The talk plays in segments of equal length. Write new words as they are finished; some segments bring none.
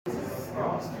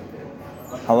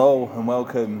Hello and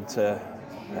welcome to,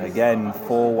 again,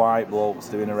 4 white blokes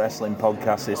doing a wrestling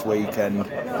podcast this weekend.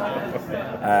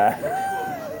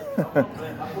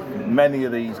 Many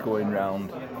of these going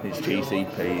round. It's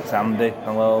GCP, it's Andy.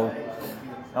 Hello.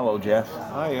 Hello, Jeff.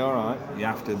 Hi, you alright? You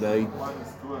have to be.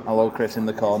 Hello, Chris in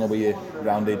the corner with your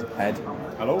rounded head.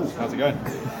 Hello, how's it going?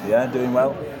 Yeah, doing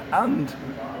well. And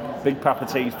Big Papa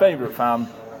T's favourite fan,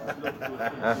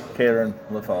 Kieran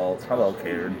LaFault. Hello,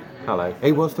 Kieran. Hello.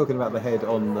 He was talking about the head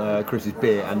on Chris's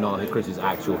beer and not Chris's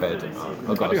actual head.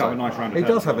 I do have a nice round He head.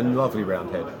 does have a lovely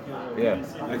round head. Yeah.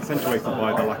 Accentuated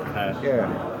by the lack of hair.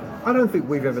 Yeah. I don't think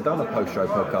we've ever done a post-show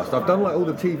podcast. I've done like all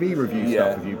the TV review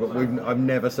stuff with you, but I've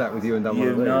never sat with you and done one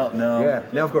of these. Not, no. Yeah.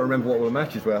 Now I've got to remember what all the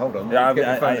matches were. Hold on. Yeah,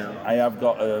 I have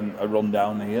got a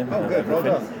rundown here. Oh, good. Well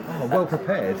done. Oh, well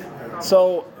prepared.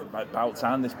 So, about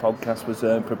time this podcast was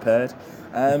prepared.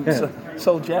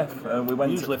 So Jeff, we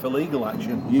went Usually for legal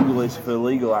action. Usually for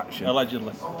legal action.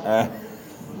 Allegedly.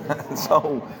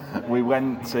 So we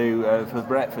went to for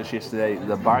breakfast yesterday.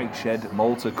 The Bike Shed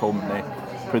Motor Company.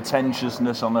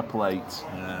 Pretentiousness on a plate.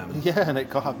 Yeah, and they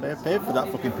paid for that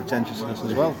fucking pretentiousness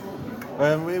as well.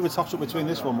 We were tossed up between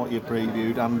this one, what you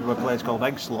previewed, and a place called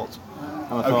Egg Slot.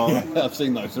 And I thought, I've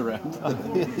seen those around.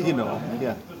 you know,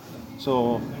 yeah.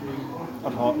 So I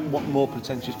thought, what more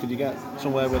pretentious could you get?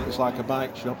 Somewhere where it's like a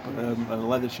bike shop, and a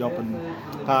leather shop, and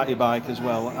party bike as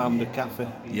well, and a cafe.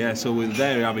 Yeah, so we were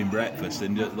there having breakfast,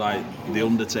 and just like the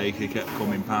Undertaker kept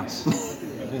coming past.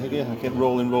 Yeah, I kept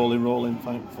rolling,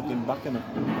 fucking back in it.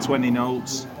 20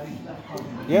 notes.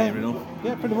 Yeah, Near enough.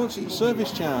 yeah, pretty much. It's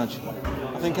service charge.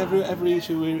 I think every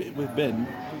issue we've been,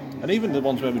 and even the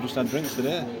ones where we just had drinks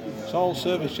today, it's all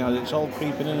service charge. It's all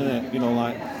creeping in it, you know,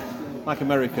 like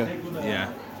America.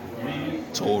 Yeah.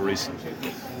 Tories.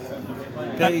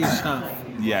 Pays staff.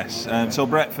 Yes. So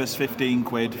breakfast, 15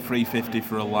 quid, $3.50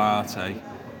 for a latte,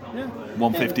 Yeah.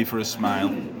 $1.50 for a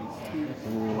smile.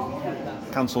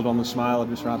 Cancelled on the smile. I'd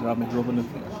just rather have my grub and a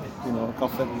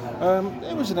coffee.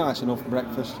 It was a nice enough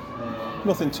breakfast.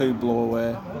 Nothing too blow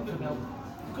away.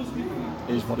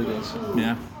 It is what it is.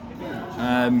 Yeah.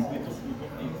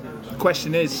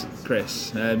 Question is,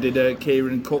 Chris, did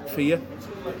Kieran cook for you?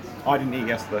 I didn't eat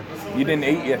yesterday. You didn't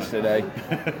eat yesterday.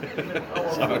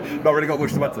 So, not really got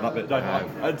much to add to that bit.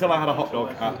 Until I had a hot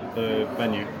dog at the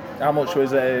venue. How much was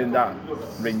that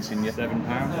rinsing you? £7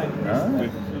 Ah.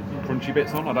 with crunchy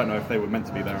bits on. I don't know if they were meant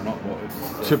to be there or not.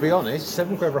 But To be honest,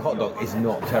 £7 for a hot dog is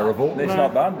not terrible. It's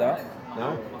not bad, that.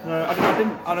 No. no,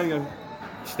 I don't know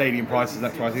stadium prices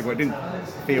XYZ, but it didn't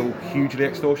feel hugely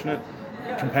extortionate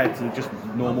compared to just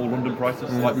normal London prices.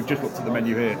 Like we've just looked at the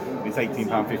menu here, it's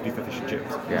 £18.50 for fish and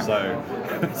chips. Yeah. So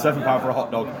 £7 for a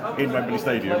hot dog in Wembley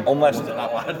Stadium. Unless wasn't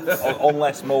that bad.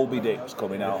 unless Moby Dick's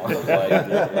coming out on the plate.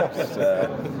 It's, Who's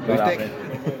not Dick?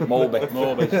 happening. Moby.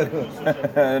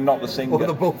 Not the singer. Or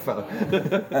the ball fella.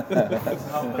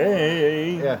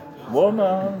 Hey, Yeah.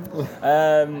 woman. Do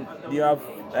you have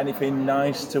anything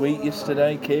nice to eat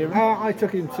yesterday, Kieran? I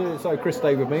took him to, so Chris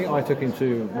stayed with me, I took him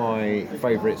to my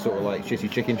favourite sort of like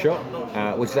shitty chicken shop,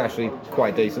 which is actually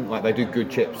quite decent, like they do good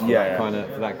chips for that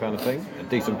kind of thing, a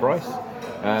decent price.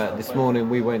 This morning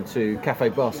we went to Cafe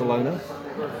Barcelona,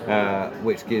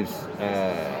 which gives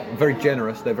they're very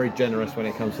generous when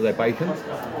it comes to their bacon,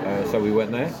 so we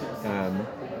went there.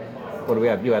 What do we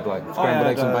have? You had like scrambled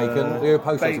eggs and bacon. You had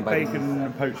poached eggs and bacon. Bacon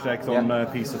and poached eggs on a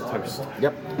piece of toast.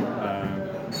 Yep.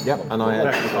 Yep, and I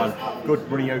Excellent had time. Good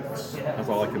runny yolks, as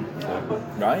I like them.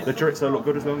 Right. The chorizo look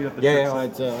good as well. You had the yeah, chorizo. I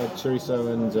had chorizo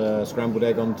and scrambled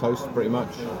egg on toast, pretty much.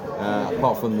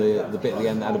 Apart from the bit at the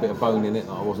end that had a bit of bone in it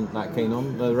that I wasn't that keen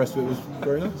on. The rest of it was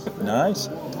very nice. Nice.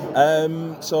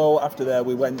 So after there,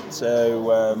 we went to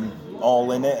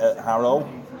All In It at Harrow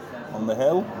on the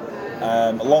hill.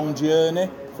 A long journey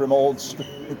from Old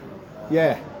Street.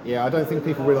 Yeah, I don't think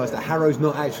people realise that Harrow's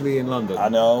not actually in London. I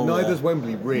know. Neither's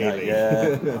Wembley, really.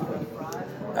 Yeah.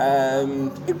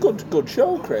 Good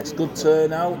show, Chris. Good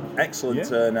turnout. Excellent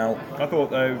turnout. I thought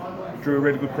drew a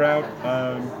really good crowd.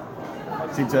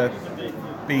 Seemed to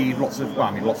be lots of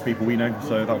people we know.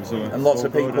 So that was And lots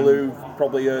of people who've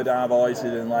probably heard our voices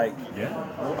and like. Yeah.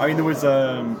 I mean, there was.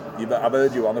 I've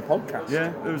heard you on a podcast.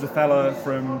 Yeah, there was a fella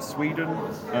from Sweden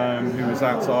who was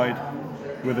outside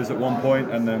with us at one point,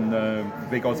 and then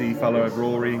big Aussie fellow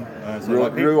Rory.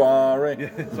 Ruari.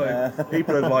 So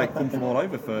people have like come from all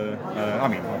over for. I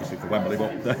mean, obviously for Wembley, but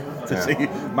to see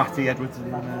Matty Edwards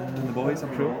and the boys,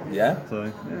 I'm sure. Yeah. So yeah,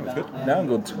 it was good. No,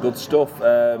 good stuff.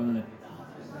 I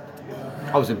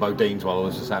was in Bodine's while all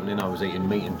this was happening. I was eating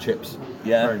meat and chips.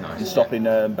 Yeah, Very nice. and stopping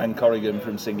Ben Corrigan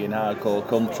from singing hardcore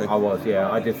country. I was,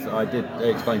 yeah. I did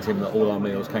explain to him that all our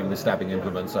meals came with stabbing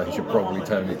implements, so he should probably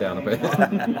tone it down a bit.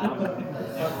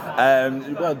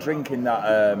 Well, drinking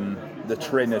that the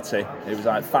Trinity, it was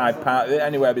like £5,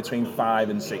 anywhere between £5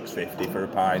 and £6.50 for a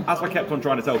pint, As I kept on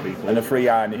trying to tell people, and a free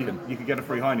Heineken. you could get a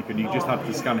free Heineken. You just had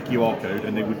to scan a QR code,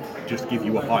 and they would just give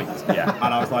you a pint. Yeah.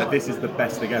 And I was like, this is the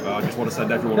best thing ever. I just want to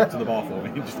send everyone up to the bar for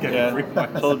me and just get a free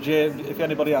pint. So if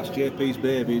anybody asks, JP's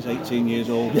baby is 18 years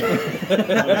old.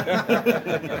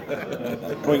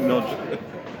 Wink nudge.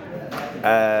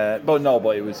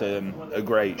 But it was a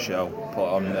great show put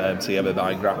on together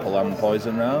by Grapple and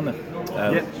Poison Round.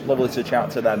 Lovely to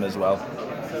chat to them as well.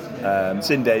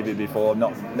 Seen David before,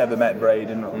 never met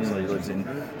Braden. Obviously, he lives in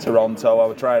Toronto. I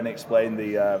would try and explain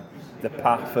the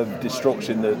path of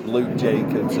destruction that Luke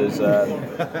Jacobs has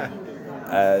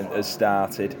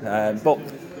started. But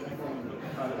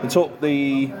we took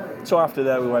so after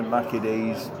that we went Mackie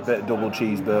D's, bit of double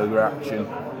cheeseburger action,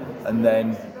 and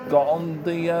then got on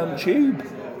the tube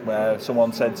where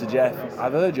someone said to Jeff,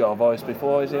 "I've heard your voice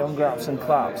before, is it on Graps and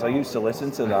Claps? I used to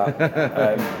listen to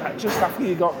that." Just after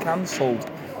you got cancelled.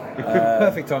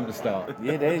 Perfect time to start.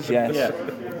 It is, yes. Yeah.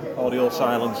 Audio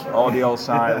silence. Audio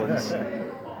silence.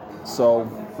 So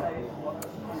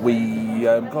we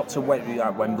got to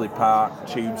Wembley Park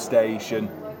tube station.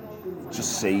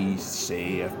 Just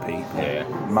sea of people. Yeah.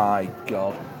 My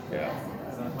God. Yeah.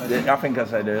 I think I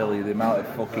said earlier the amount of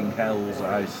fucking hells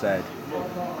I said.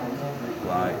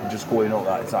 Like just going up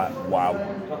that, it's like wow.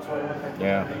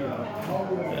 Yeah.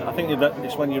 I think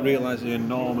it's when you realise the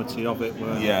enormity of it.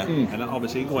 Yeah. And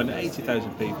obviously going to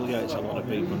 80,000 people, yeah, it's a lot of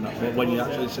people. And that, but when you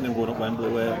actually see them going up Wembley,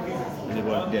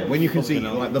 When you can see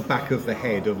like the back of the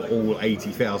head of all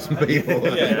 80,000 people.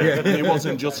 And it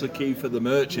wasn't just a queue for the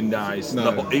merchandise.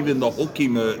 No. Even the hooky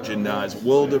merchandise.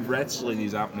 World of Wrestling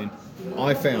is happening.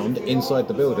 I found inside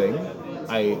the building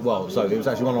so it was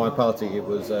actually one of my party. It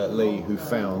was Lee who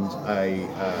found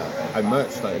a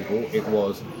merch table. It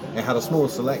had a smaller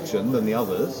selection than the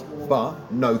others, but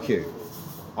no queue.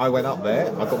 I went up there,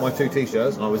 I got my 2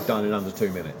 t-shirts, and I was done in under 2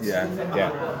 minutes. Yeah.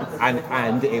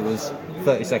 And it was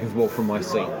 30 seconds walk from my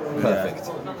seat. Perfect.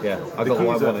 Yeah. I got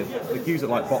what I wanted. The queues at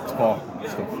like Box Park and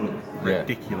stuff look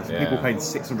ridiculous. Yeah. People paying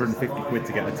 £650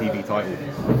 to get a TV title,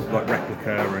 like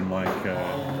replica and like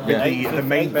the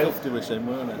main belt. 850 was in,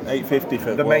 weren't it? 850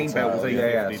 for The main belt was title.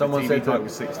 £850. Someone the said TV title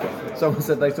was £6. Someone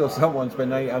said they saw someone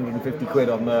spend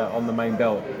 £850 on the main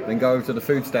belt, then go over to the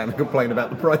food stand and complain about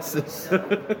the prices.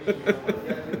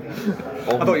 I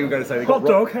thought you were going to say they got Hot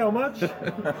dog, how much? I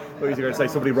thought you were going to say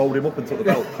somebody rolled him up and took the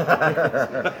belt.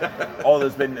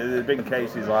 There's been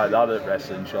cases like that at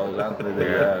wrestling shows, haven't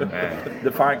there?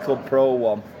 The Fight Club Pro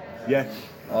one. Yeah.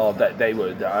 Oh, they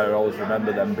were. I always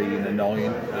remember them being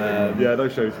annoying. Yeah,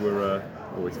 those shows were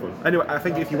always fun. Anyway, I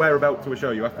think if you wear a belt to a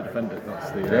show, you have to defend it.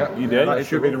 That's the You do. That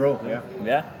should be the rule. Yeah.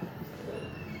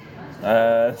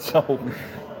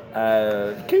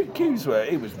 Queues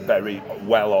it was very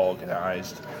well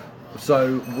organised.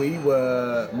 So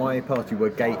my party were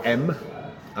gate M,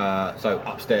 so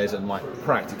upstairs and like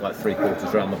practically like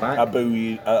 3/4 around the back. I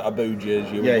booed you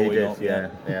as you were Yeah, you going did. up.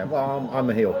 Yeah. Well, I'm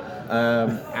a heel.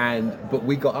 But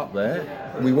we got up there.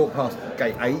 We walked past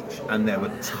gate H, and there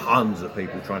were tons of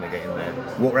people trying to get in there.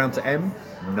 Walked round to M,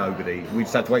 nobody. We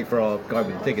just had to wait for our guy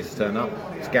with the tickets to turn up,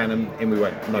 scan them, in we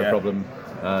went, no problem.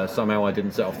 Somehow I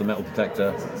didn't set off the metal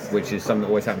detector, which is something that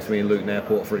always happens to me in Luton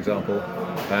Airport, for example.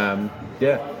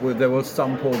 There was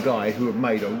some poor guy who had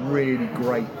made a really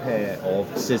great pair of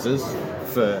scissors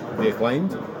for the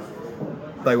Acclaimed.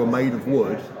 They were made of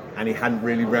wood, and he hadn't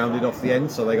really rounded off the end,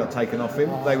 so they got taken off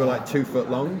him. They were like 2 foot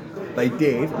long. They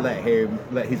did let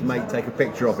his mate take a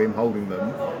picture of him holding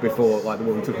them before like the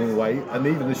woman took them away. And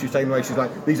even as she was taking them away, she's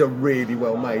like, "These are really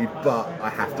well made, but I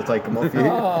have to take them off you."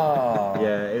 Oh.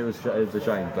 Yeah, it was a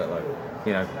shame, but like,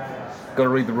 got to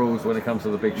read the rules when it comes to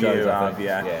the big shows.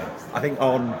 Yeah. I think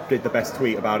Arn did the best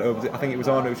tweet about it. I think it was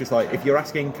Arn. It was just like, if you're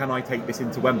asking, can I take this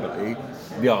into Wembley?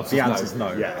 The answer's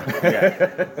no.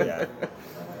 Yeah.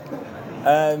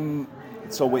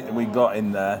 So we got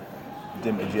in there,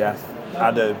 didn't we, Jeff?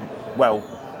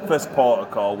 First port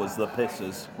of call was the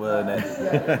pissers, weren't it?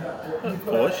 Of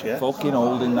course, yeah. Fucking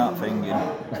holding that thing in.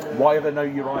 Why are there no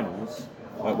urinals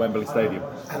at Wembley Stadium?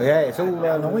 Yeah, it's all.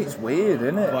 No, it's weird,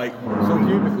 isn't it? Like, It's all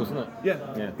cubicles, isn't it?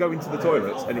 yeah, go into the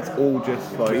toilets and it's all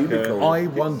just like Cubicle. I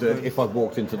wondered if I'd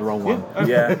walked into the wrong one.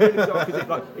 Yeah.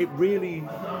 Because it really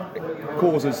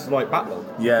causes like backlog.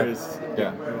 Yeah. Because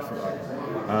Yeah.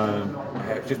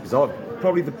 it's just bizarre.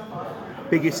 Probably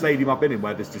biggest stadium I've been in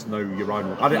where there's just no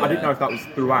urinal. I didn't know if that was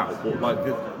throughout, but like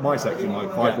my section, like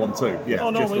 512. Yeah,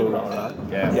 Oh no, just we were all. alright.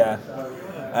 Yeah.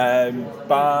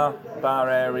 Bar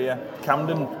area,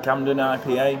 Camden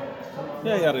IPA.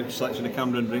 Yeah, you had a selection of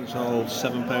Camden drinks, all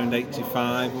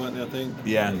 £7.85, weren't they, I think?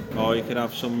 Yeah. Or you could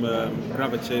have some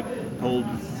Gravity pulled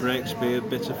Breakspear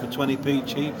bitter for 20p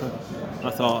cheaper. I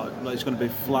thought, like, it's going to be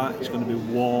flat, it's going to be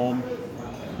warm.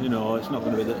 You know, it's not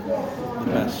going to be the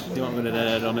best. You aren't going to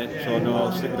nerd on it, so no,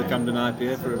 I'll stick with the Camden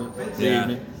IPA for the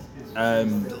evening. I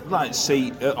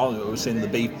was in the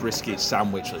beef brisket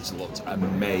sandwich, which looked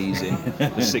amazing.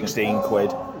 The 16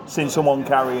 quid. Seen someone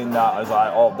carrying that, I was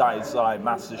like, oh, that is like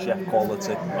MasterChef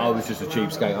quality. I was just a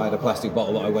cheapskate. I had a plastic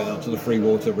bottle that I went up to the free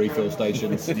water refill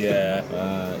stations. Yeah.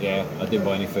 I didn't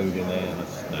buy any food in there.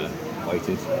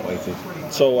 Waited.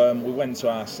 So we went to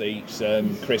our seats.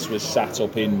 Chris was sat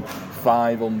up in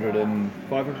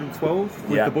 512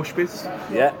 with the Bush Biz.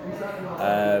 Yeah.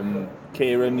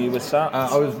 Kieran, you were sat?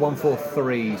 I was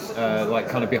 143, like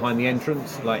kind of behind the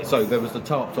entrance. Like, so there was the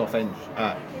tarped off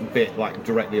bit like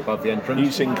directly above the entrance. You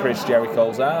seen Chris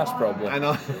Jericho's ass, probably. And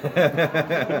I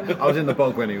was in the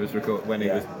bog when he was he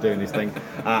was doing his thing,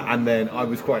 and then I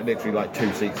was quite literally like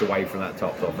 2 seats away from that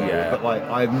tarped off area. Yeah. But like,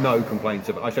 I have no complaints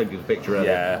I showed you the picture earlier.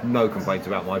 Yeah. No complaints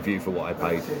about my view for what I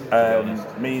paid.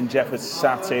 Me and Jeff were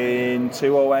sat in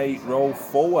 208 row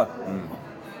 4.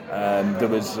 There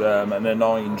was an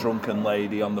annoying drunken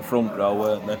lady on the front row,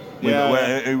 weren't there?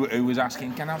 Who was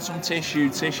asking, can I have some tissue?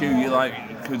 You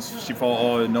like, because she thought,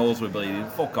 oh, her nose was bleeding.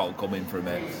 Fuck all coming from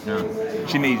it. Yeah.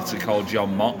 She needed to call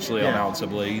John Moxley on how to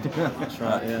bleed. That's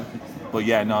right, yeah. But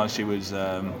yeah, no, she was...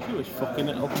 She was fucking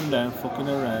it up and down, fucking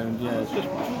around, yeah. It's just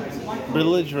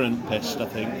belligerent pissed, I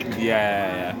think.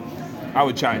 Yeah. I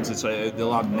was chatting to the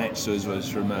lad next to us was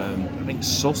from, I think,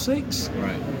 Sussex.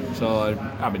 Right. So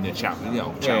having a chat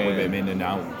with him in and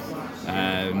out.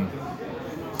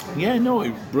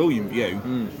 Brilliant view.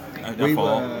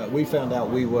 We found out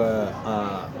we were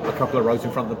a couple of rows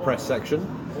in front of the press section.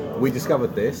 We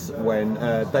discovered this when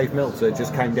Dave Meltzer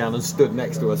just came down and stood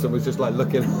next to us and was just like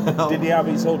looking out. Did he have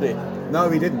his hoodie? No,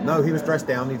 he didn't. No, he was dressed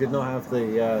down. He did not have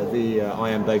the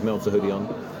I Am Dave Meltzer hoodie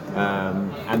on.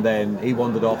 And then he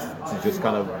wandered off to just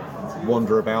kind of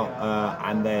wander about,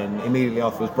 and then immediately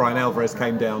afterwards Brian Alvarez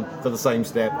came down for the same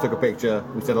step, took a picture.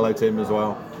 We said hello to him as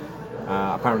well.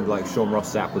 Apparently, like, Sean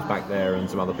Ross Sapp was back there and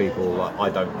some other people like, I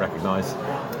don't recognise.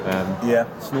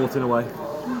 Snorting away.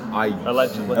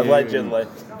 Allegedly.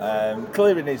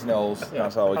 Clearing his nose.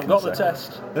 That's all we can say. I've got the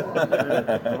test.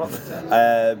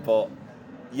 But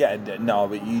yeah, no,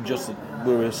 but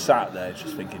we were sat there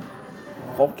just thinking,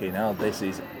 fucking hell, this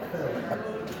is a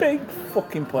big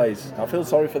fucking place. I feel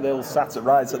sorry for the little sat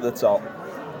right at the top.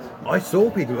 I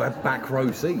saw people who had back row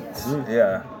seats.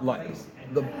 Yeah. Like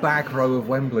the back row of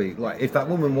Wembley. Like, if that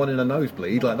woman wanted a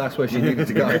nosebleed, like, that's where she needed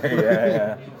to go.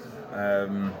 Yeah.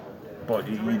 But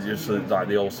you just like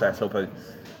the all set up. I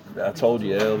told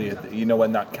you earlier, you know,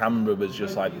 when that camera was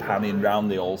just like panning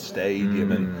round the whole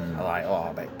stadium, and I'm like, oh,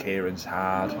 I bet Kieran's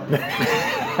hard.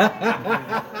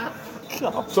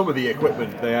 Some of the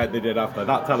equipment they did after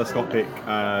that telescopic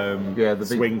the big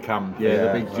swing cam.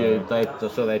 The big jib. They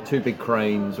had 2 big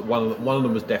cranes. One of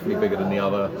them was definitely bigger than the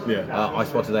other. Yeah. I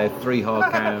spotted they had 3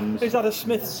 hard cams. Is that a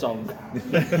Smith song?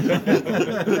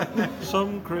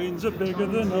 Some cranes are bigger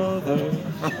than others.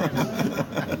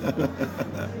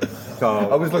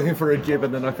 I was looking for a jib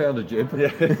and then I found a jib. And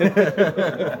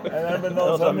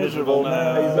everyone's miserable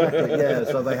now. Exactly. Yeah.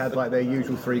 So they had like their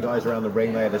usual 3 guys around the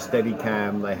ring. They had a steady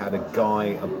cam. They had a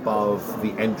guy above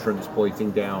the entrance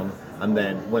pointing down, and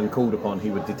then when called upon,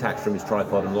 he would detach from his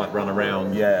tripod and like run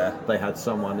around. Yeah. They had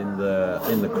someone in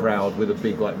the crowd with a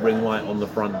big like ring light on the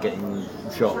front, getting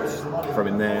shots from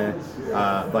in there.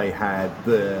 They had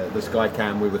the sky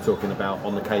cam we were talking about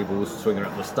on the cables swinging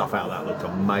around. The stuff out of that looked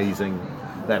amazing.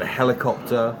 They had a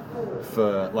helicopter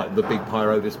for like the big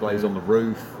pyro displays on the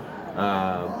roof.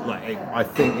 I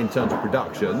think in terms of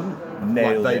production,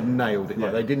 they nailed it. Yeah.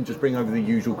 Like, they didn't just bring over the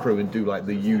usual crew and do like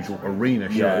the usual arena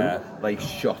show. Yeah. They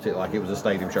shot it like it was a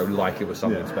stadium show, like it was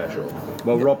something special.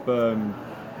 Well, Rob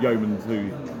Yeomans,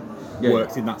 who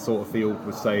works in that sort of field,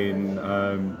 was saying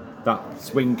that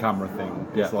swing camera thing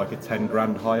is like a 10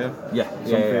 grand higher.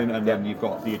 And then you've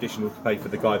got the additional to pay for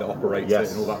the guy that operates it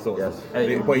and all that sort of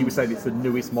stuff. But he was saying it's the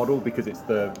newest model because it's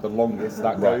the longest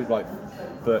that goes, like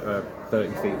 30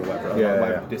 feet or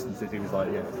whatever. Distances, he was like,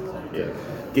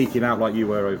 geeking out like you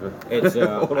were over. It's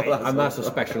and that's a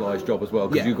specialised job as well,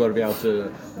 because you've got to be able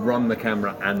to run the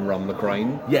camera and run the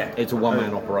crane. It's a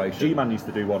one-man operation. G-Man used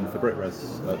to do one for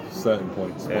BritRes at certain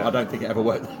points, but I don't think it ever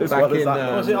worked as Back well as in,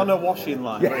 that. Was it on a washing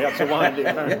line where he had to wind it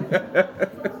around?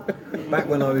 back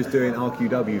when I was doing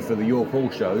RQW for the York Hall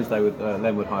shows, they would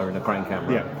Len would hire in a crane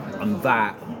camera, and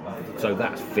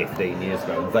that's 15 years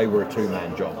ago. They were a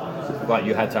 2-man job. Like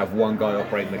you had to have one guy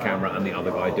operating the camera and the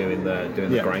other guy doing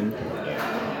the crane.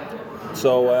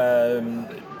 So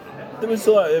there was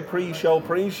like a pre-show,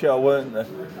 weren't there?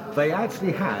 They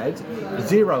actually had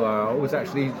 0 hour was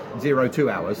actually 02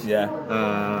 hours.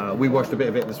 Yeah. We watched a bit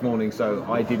of it this morning, so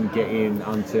I didn't get in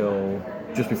until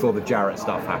just before the Jarrett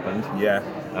stuff happened. Yeah.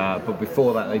 But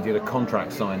before that, they did a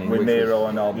contract signing with Miro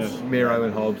and Hobbs. Miro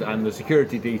and Hobbs, and the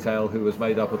security detail, who was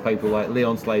made up of people like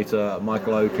Leon Slater,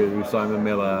 Michael Oku, Simon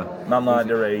Miller, Man like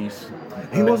DeReese.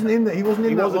 He wasn't in that. He wasn't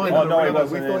in that lineup. Oh, no, he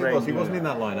wasn't. We thought he was. He wasn't in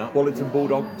that lineup. Wellington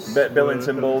Bulldogs.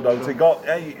 Billington Bulldogs.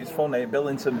 It's funny.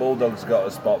 Billington Bulldogs got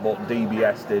a spot, but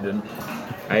DBS didn't.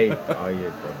 Hey,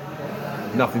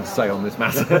 nothing to say on this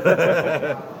matter.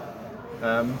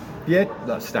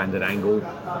 That standard angle.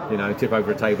 Tip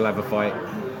over a table, have a fight,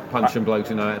 punch some blokes.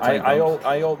 I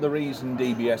hope the reason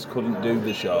DBS couldn't do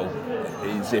the show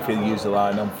is if he used the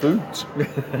line on foot.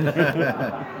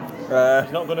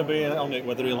 He's not going to be on it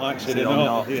whether he likes it or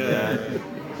not. Yeah.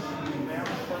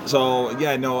 So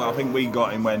I think we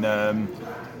got him when. That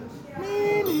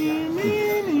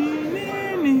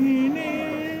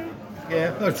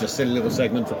was just a silly little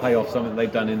segment to pay off something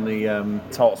they'd done in the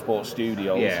Talk Sports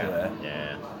Studios. Yeah.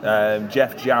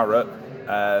 Jeff Jarrett.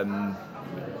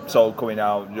 So coming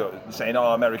out saying,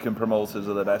 American promoters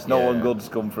are the best. No one good's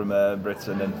come from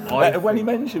Britain. And when he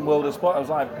mentioned World of Sport, I was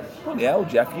like, bloody hell,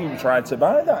 Jeff, you tried to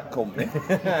buy that company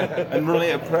and run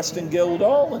it at Preston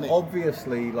Guildhall. And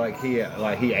obviously,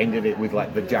 he ended it with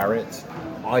the Jarretts.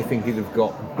 I think he'd have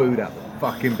got booed out the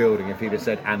fucking building if he'd have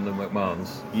said and the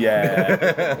McMahons.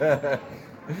 Yeah.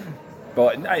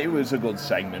 But it was a good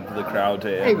segment for the crowd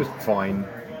here. It was fine.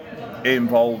 It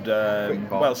involved,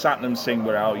 Satnam Singh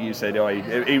were out, you said,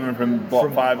 even from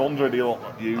 500 he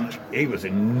looked huge. He was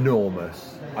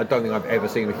enormous. I don't think I've ever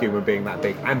seen a human being that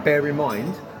big. And bear in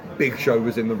mind, Big Show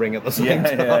was in the ring at the same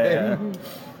time.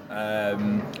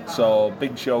 So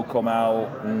Big Show come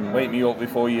out, Wake Me Up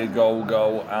Before You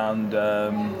Go, and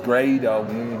Grado,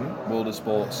 World of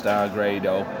Sports star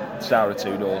Grado, star of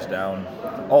Two Doors Down,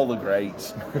 all the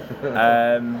greats.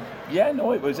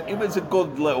 It was a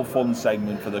good little fun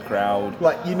segment for the crowd.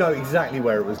 Exactly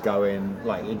where it was going.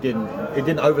 It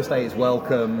didn't overstay its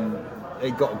welcome.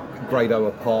 It got Grado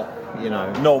a pop.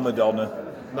 No Madonna.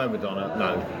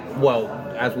 No. Well,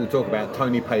 as we'll talk about,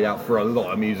 Tony paid out for a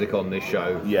lot of music on this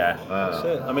show. Yeah. That's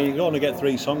it. I mean, you can only get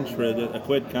 3 songs for a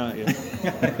quid, can't you? You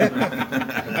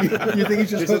think he's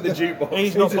just put the jukebox?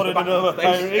 He's not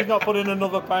putting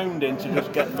another pound in to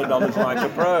just get Madonna's Like a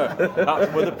Prayer.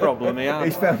 That's where the problem he has.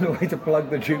 He's found a way to plug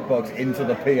the jukebox into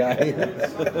the PA.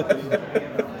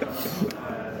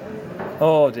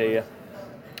 Oh dear.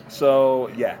 So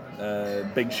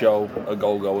Big Show, a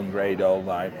Go and Grado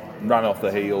ran off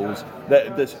the heels.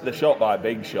 The shot by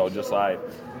Big Show, just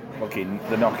fucking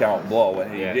the knockout blow,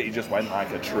 and he just went like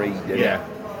a tree, didn't he?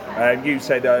 And you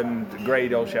said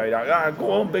Grado shouted out,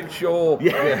 "Go on, Big Show!"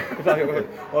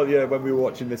 When we were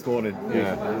watching this morning,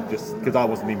 just because I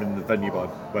wasn't even in the venue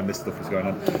when this stuff was going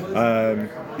on.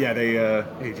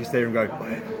 You just hear him go,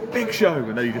 "Big Show,"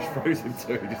 and then he just throws him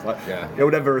to it. Just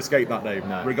he'll never escape that name,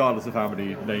 regardless of how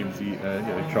many names he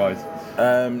tries.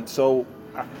 So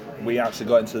we actually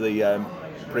got into the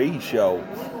pre-show.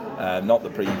 Not the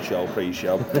pre-show.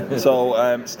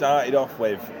 So started off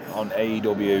with on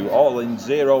AEW All In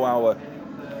 0 hour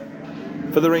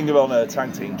for the Ring of Honor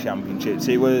Tag Team Championships.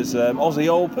 It was Aussie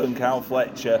Open, Cal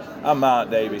Fletcher and Mark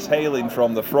Davis hailing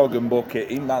from the Frog and Bucket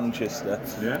in Manchester.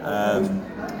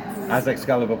 As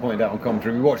Excalibur pointed out on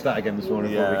commentary, we watched that again this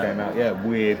morning before we came out.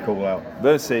 Weird call out.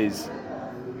 Versus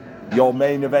your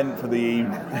main event for the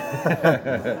evening,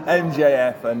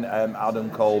 MJF and Adam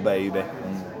Cole, baby.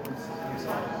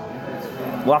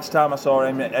 Last time I saw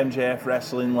MJF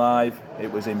wrestling live,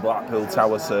 it was in Blackpool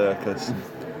Tower Circus.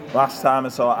 Last time I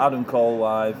saw Adam Cole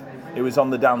live, it was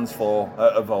on the dance floor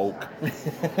at Evoke.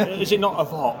 Is it not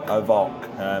Evoke? Evoke,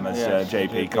 as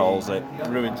JP calls it.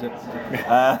 Ruins it.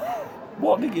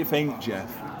 What did you think,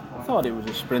 Jeff? I thought it was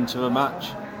a sprint of a match.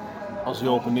 Aussie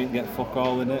Open didn't get fuck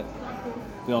all in it,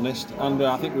 to be honest. And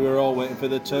I think we were all waiting for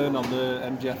the turn on the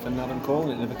MJF and Adam Cole.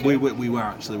 It never came. We were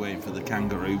actually waiting for the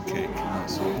kangaroo kick.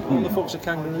 What the fuck's a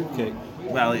kangaroo kick?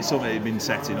 Well, it's something he'd been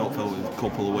setting up for a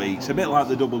couple of weeks. A bit like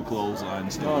the double clothesline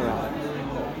stuff. All right.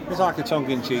 It's like a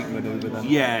tongue-in-cheek manoeuvre then.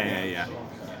 Yeah.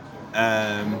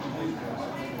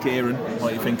 Kieran, what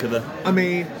do you think of the... I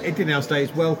mean, it didn't outstay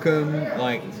its welcome.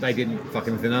 They didn't fuck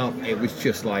anything up. It was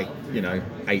just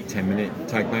 8-10 minute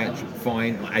tag match.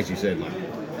 Fine. As you said,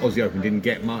 Aussie Open didn't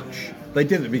get much. They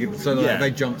did at the beginning, so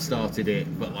they jump-started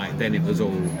it, but like then it was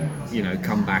all,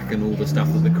 come back and all the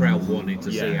stuff that the crowd wanted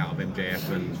to see out of MJF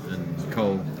and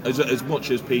Cole. As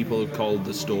much as people have called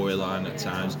the storyline at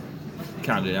times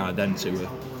kind of identity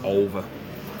over.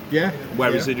 Yeah.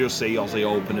 Whereas they just see Aussie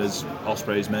Open as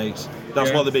Ospreay's mates.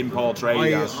 That's what they've been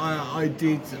portrayed as.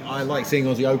 I like seeing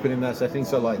Aussie Open in that setting,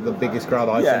 so like the biggest crowd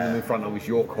I've seen them in front of was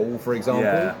York Hall, for example.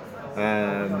 Yeah.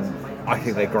 I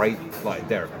think they're great. Like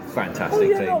they're a fantastic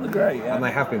team. No, they're great, and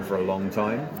they have been for a long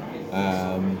time.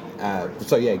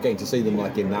 So getting to see them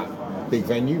like in that big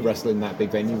venue, wrestling that big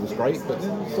venue was great. But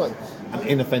then it's like an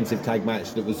inoffensive tag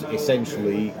match that was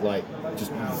essentially like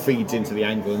just feeds into the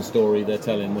angle and story they're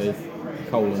telling with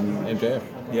Cole and MJF.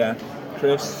 Yeah.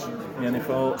 Chris, any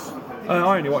thoughts?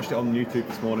 I only watched it on YouTube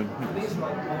this morning. It was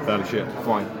fairly shit.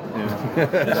 Fine.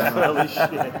 Yeah. Fairly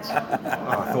shit.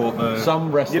 I thought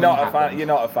some wrestling. You're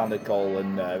not a fan of Cole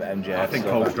and MJF. I think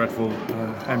Cole's dreadful.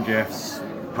 MJF's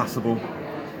passable.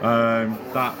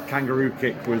 That kangaroo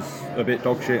kick was a bit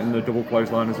dog shit, and the double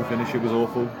clothesline as a finish, it was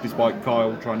awful. Despite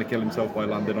Kyle trying to kill himself by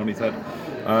landing on his head.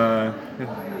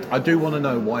 I do want to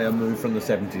know why a move from the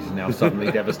 70s is now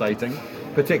suddenly devastating,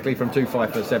 particularly from two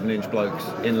 5'7" blokes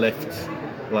in lifts,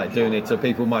 like doing it to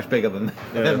people much bigger than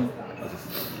them.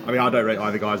 I mean, I don't rate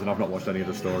either guys, and I've not watched any of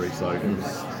the stories, so it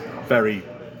was very.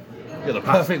 You're the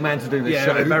perfect man to do this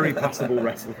show. Very passable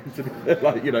wrestling.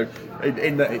 Like,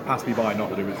 in that it passed me by, not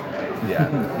that it was. Yeah.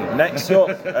 Next up,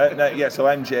 so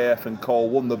MJF and Cole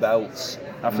won the belts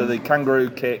after the kangaroo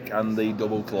kick and the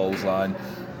double clothesline.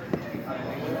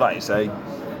 Like you say,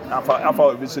 I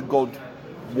thought it was a good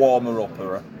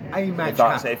warmer-upper. A match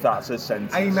if that's a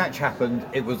sentence. A match happened.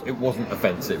 It wasn't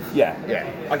offensive. Yeah.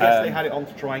 I guess they had it on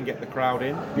to try and get the crowd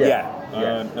in.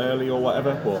 Early or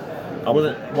whatever. But I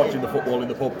wasn't watching the football in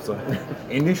the pub, so.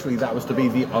 Initially, that was to be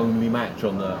the only match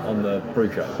on the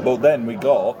pre-show. But then we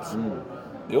got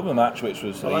the other match, which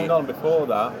was. Well, hang on, before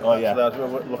that, actually, I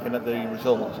was looking at the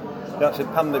results. They actually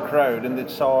panned the crowd and they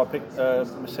saw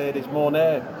Mercedes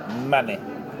Monet. Manny.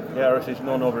 Yeah, or she's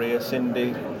known over here,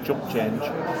 Cindy Jump Change.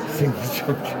 Cindy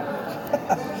Jump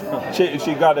Change.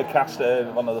 She got a cast,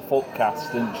 one of the foot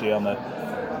casts, didn't she, on her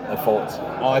foot?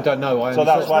 Oh, I don't know. So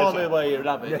that's why the way you'd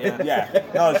have it, yeah.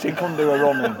 No, she couldn't do a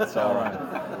running. It's all right.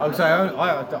 I would say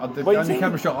the only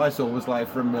camera shot I saw was like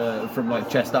from like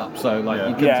chest up, so like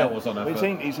you couldn't tell what's on her foot.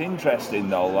 It's interesting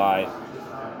though, like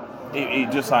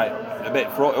it just like a bit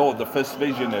the first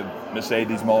vision of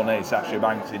Mercedes Monet, Sasha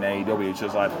Banks in AEW, it's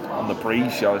just like on the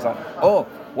pre-show, it's like, oh,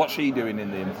 what's she doing in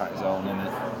the Impact Zone, isn't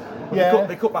it? Yeah,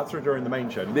 they cut that through during the main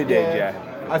show. They did, yeah.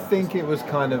 I think it was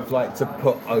kind of like to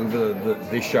put over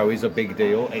that this show is a big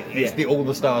deal. It's the all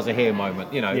the stars are here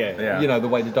moment, You know the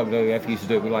way the WWF used to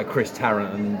do it with like Chris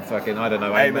Tarrant and fucking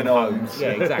Eamon Holmes.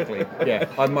 Yeah, exactly. Yeah,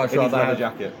 I'd much rather have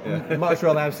jacket. Yeah. Much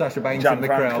rather have Sasha Banks in the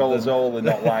crowd. Than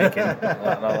not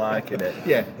liking it.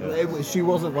 Yeah, she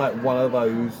wasn't like one of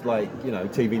those like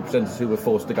TV presenters who were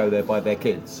forced to go there by their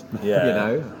kids.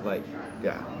 Yeah,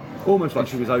 Almost like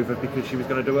she was over because she was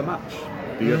going to do a match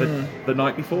the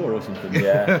night before or something.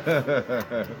 Yeah.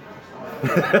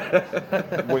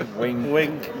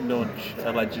 Wink, nudge,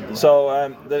 allegedly.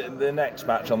 So the next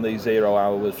match on the 0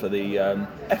 hour was for the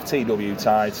FTW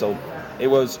title. It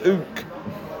was Ook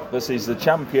versus the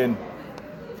champion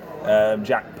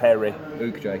Jack Perry.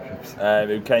 Ook Jacobs.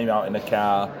 Who came out in a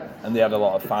car. And they had a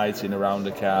lot of fighting around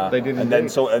the car. They did, and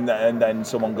then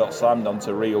someone got slammed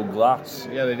onto real glass.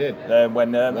 Yeah, they did.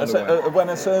 When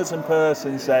a certain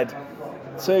person said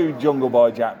to Jungle Boy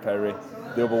Jack Perry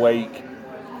the other week,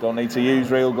 "Don't need to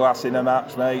use real glass in a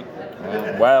match, mate."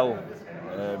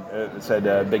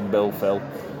 Said Big Bill Phil.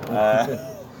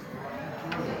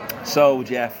 So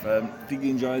Jeff, did you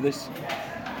enjoy this?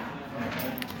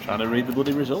 Trying to read the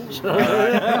bloody results.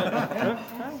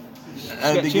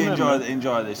 Did you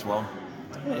enjoy this one?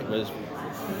 It was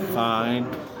fine.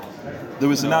 There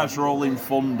was a nice rolling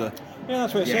thunder. Yeah,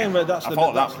 that's what it's saying. But that's I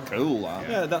thought that was cool.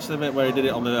 Yeah, that's the bit where he did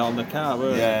it on the car.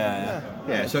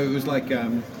 Yeah. So it was like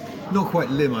not quite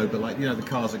limo, but like the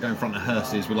cars that go in front of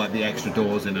hearses with like the extra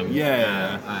doors in them.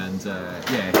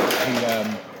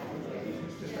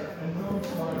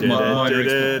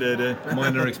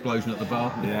 Minor explosion at the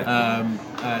bar.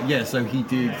 So he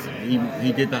did.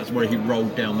 That's where he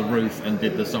rolled down the roof and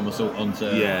did the somersault onto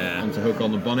Hook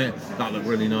on the bonnet. That looked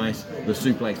really nice. The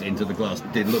suplex into the glass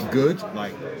did look good.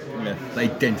 They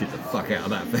dented the fuck out of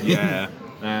that thing.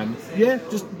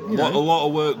 Just a lot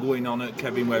of work going on at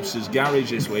Kevin Webster's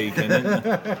garage this weekend. Isn't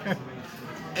there?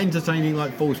 Entertaining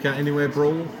like Falls Count Anywhere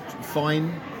brawl.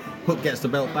 Fine. Hook gets the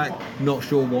belt back. Not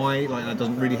sure why. Like that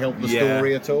doesn't really help the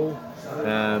story at all.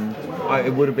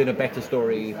 It would have been a better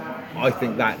story. I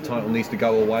think that title needs to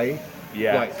go away.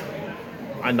 Yeah. Like,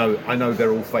 I know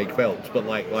they're all fake belts, but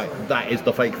like that is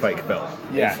the fake belt.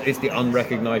 Yeah. It's the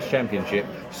unrecognised championship.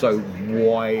 So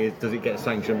why does it get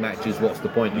sanctioned matches? What's the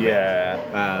point of it?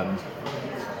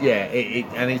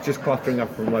 And it's just cluttering up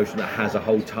a promotion that has a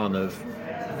whole ton of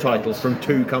titles from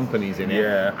 2 companies in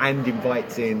it, and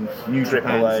invites in New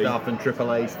Japan stuff and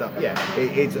AAA stuff.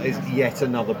 It's yet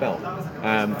another belt.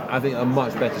 I think a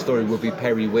much better story would be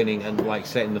Perry winning and like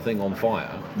setting the thing on fire.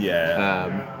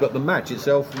 But the match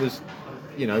itself was,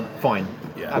 fine.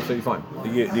 Absolutely fine.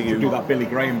 Do you do that Billy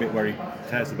Graham bit where he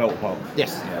tears the belt apart?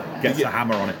 Yes. Gets the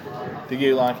hammer on it. Do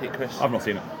you like it, Chris? I've not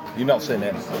seen it. You've not seen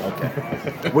it?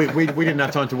 Okay. we didn't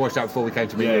have time to watch that before we came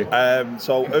to meet you.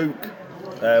 So Ook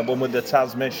won with the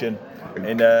Taz mission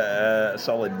in a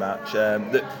solid match.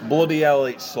 Bloody hell,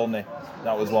 it's sunny.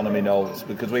 That was one of my notes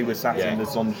because we were sat in the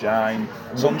sunshine.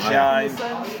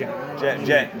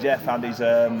 Jeff had his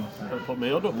Liam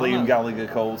Gallagher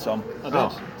coat on.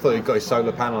 Thought he'd got his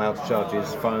solar panel out to charge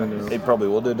his phone. He probably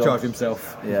would have done. Charge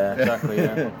himself. Yeah, exactly.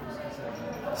 Yeah.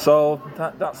 So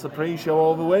that's the pre-show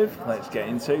over with. Let's get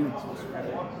into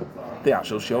the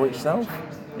actual show itself.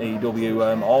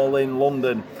 AEW All In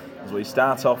London. As we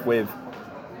start off with.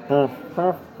 No,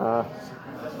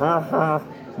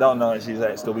 this is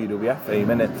ex-WWF theme,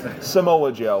 isn't it?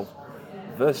 Samoa Joe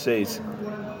versus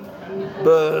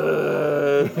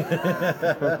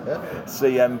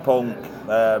CM Punk,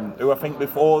 who I think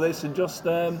before this had just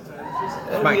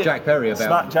smacked Jack Perry about.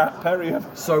 Smacked Jack Perry.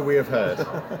 So we have heard.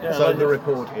 So the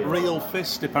report is. Real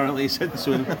fist, apparently, he said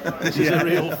to him. This is a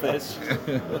real fist.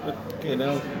 Fucking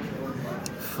hell.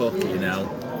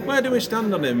 Where do we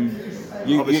stand on him?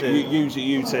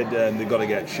 You said they've got to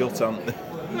get shut, haven't they?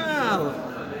 Well,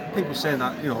 people saying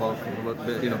that,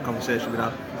 conversation with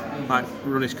that, might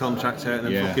run his contract out and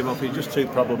then fuck him off. He's just too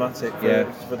problematic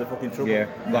for the fucking trouble. Yeah,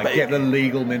 like get the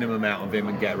legal minimum out of him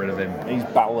and get rid of him. He's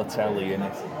Balotelli, isn't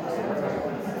it?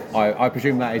 I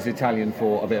presume that is Italian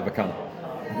for a bit of a cunt.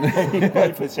 He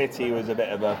played for City, he was a bit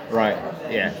of a... Right,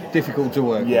 difficult to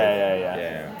work with.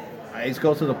 Yeah. It's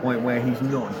got to the point where he's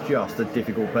not just a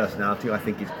difficult personality. I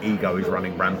think his ego is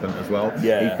running rampant as well.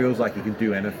 Yeah. He feels like he can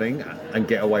do anything and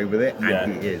get away with it,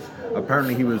 and he is.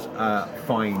 Apparently he was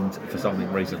fined for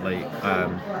something recently.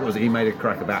 What was it? He made a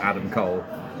crack about Adam Cole.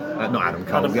 Not Adam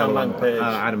Cole, the other one.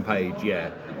 Adam Page,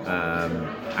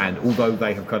 and although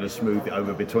they have kind of smoothed it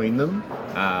over between them,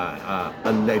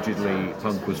 allegedly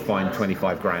Punk was fined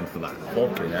 25 grand for that.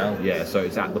 Fucking hell. Yeah, so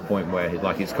it's at the point where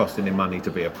it's costing him money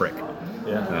to be a prick.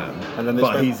 And then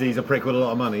he's a prick with a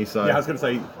lot of money, so... Yeah, I was going to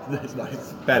say, it's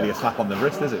barely a slap on the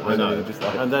wrist, is it? I know. Just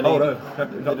like, and then he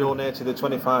donated the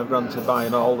 25 grand to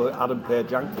buying all the Adam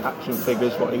Page action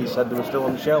figures, what he said they were still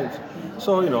on the shelves.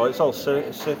 So, it's all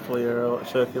circular, or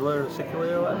whatever you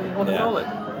want to call it.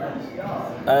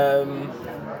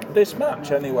 This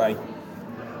match, anyway.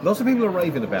 Lots of people are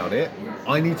raving about it.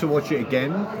 I need to watch it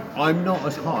again. I'm not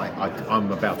as high.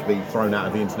 I'm about to be thrown out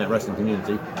of the internet wrestling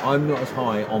community. I'm not as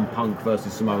high on Punk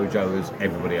versus Samoa Joe as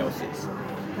everybody else is.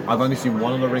 I've only seen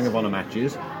one of the Ring of Honor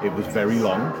matches. It was very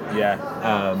long.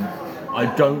 I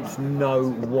don't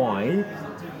know why,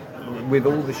 with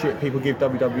all the shit people give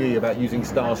WWE about using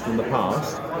stars from the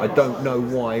past, I don't know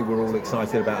why we're all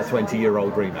excited about a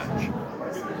 20-year-old rematch.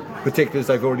 Particularly as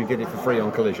they've already did it for free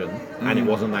on Collision, and it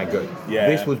wasn't that good.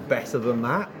 This was better than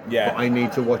that, but I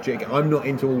need to watch it again. I'm not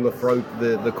into all the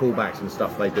callbacks and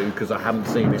stuff they do, because I haven't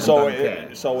seen it. So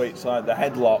it's like the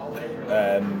headlock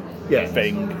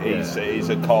thing is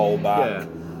a callback.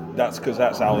 That's because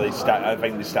that's how they I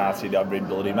think they started every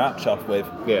bloody match off with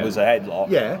was a headlock.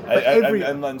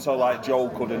 And then so like Joe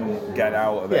couldn't get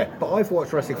out of it. But I've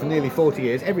watched wrestling for nearly 40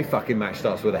 years. Every fucking match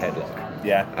starts with a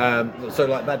headlock. So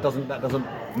like that doesn't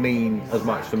mean as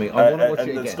much to me. I want to watch it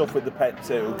again. And the stuff with the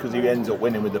Pepsi, because he ends up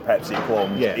winning with the Pepsi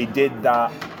plunge. He did that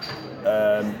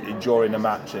during a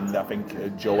match, and I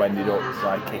think Joe ended up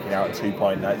like kicking out at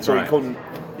 2.9. So he couldn't.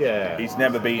 He's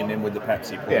never beaten him with the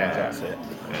Pepsi plunge. That's it.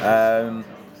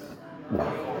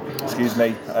 Excuse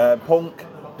me. Punk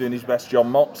doing his best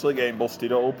John Moxley, getting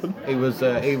busted open. He was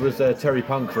Terry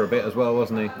Punk for a bit as well,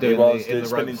 wasn't he? Doing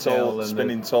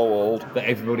spinning toe hold that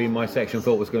everybody in my section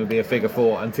thought was going to be a figure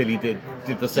four until he did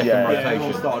the second rotation.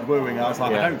 Everyone started wooing. I was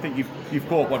like, I don't think you've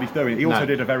caught what he's doing. He also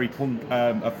did a very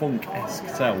Funk-esque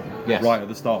sell right at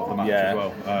the start of the match as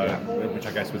well, which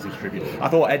I guess was his tribute. I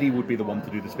thought Eddie would be the one to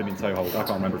do the spinning toe hold. I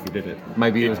can't remember if he did it.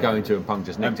 Maybe he was going to, and Punk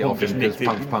just nicked it off him because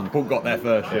Punk's Punk. Punk got there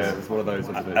first. It's one of those.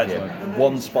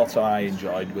 One spot I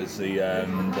enjoyed was the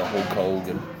Hulk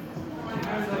Hogan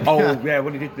Oh yeah,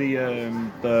 when he did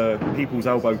the people's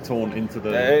elbow taunt into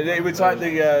the. It was like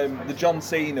the John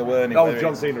Cena, weren't it? Oh,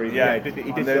 John Cena. Yeah, he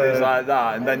did and it was like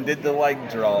that, and then did the leg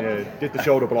drop. Yeah, did the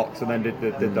shoulder blocks, and then did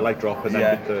the leg drop, and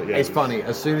then did the. Yeah. It's funny.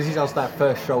 As soon as he does that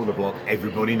first shoulder block,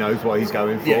 everybody knows what he's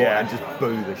going for, and just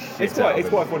boo the shit out of him. It's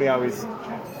quite funny how he's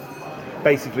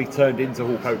basically turned into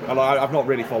Hulk Hogan. I've not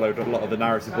really followed a lot of the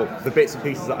narrative, but the bits and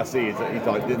pieces that I see is that he's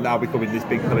like now becoming this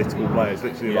big political player. It's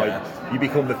literally like you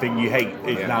become the thing you hate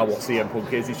is now what CM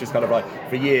Punk is. He's just kind of like,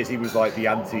 for years he was like the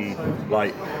anti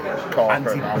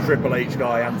Triple H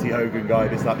guy, anti Hogan guy,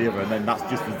 this, that, the other, and then that's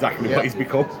just exactly what he's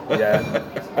become.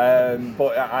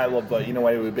 But I love that, you know,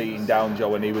 when he was beating down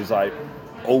Joe and he was like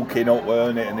hulking up,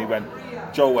 weren't it? And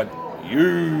Joe went,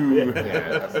 you,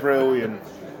 brilliant.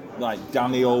 Like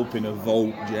Danny Open a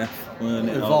vote, Jeff.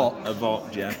 A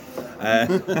vote, Jeff.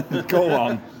 Go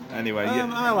on. Anyway,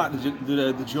 I like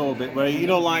the Joe bit where, you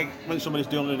know, like when somebody's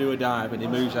going to do a dive and he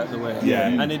moves out the way. Yeah.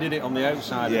 And he did it on the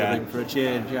outside of the ring for a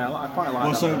change. Yeah, I quite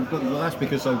like that. But that's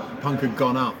because Punk had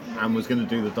gone up and was going to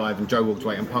do the dive, and Joe walked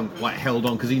away, and Punk like held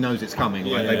on because he knows it's coming.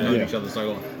 Like they've known each other so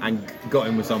long, and got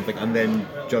him with something, and then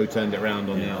Joe turned it around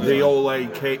on the other. The old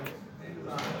leg kick.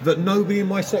 That nobody in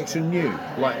my section knew.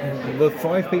 Like, the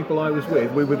 5 people I was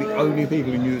with, we were the only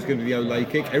people who knew it was going to be the Olay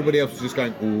kick. Everybody else was just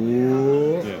going,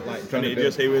 ooh. Like, trying he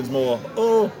was more,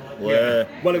 Well,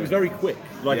 it was very quick.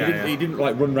 Like, he didn't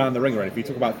like run around the ring or anything. He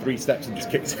took about 3 steps and just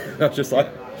kicked it. I was just like,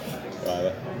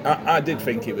 I did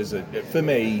think it was for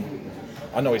me,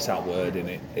 I know it's that word,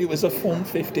 innit? It was a fun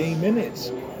 15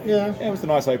 minutes. Yeah, it was a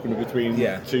nice opener between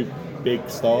 2 big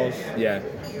stars. Yeah.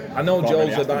 I know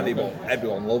Joe's a baddie, but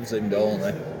everyone loves him, don't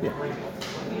they?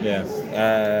 Yeah.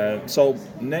 So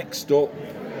next up,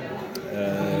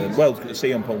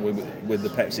 CM Punk with the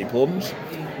Pepsi plunge.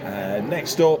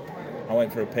 Next up, I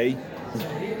went for a pee.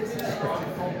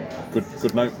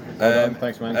 Good note.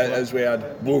 Thanks, man. As we had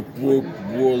Whoop Whoop,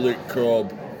 Warlick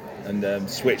Crab, and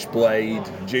Switchblade,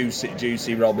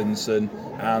 Juicy Robinson,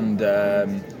 and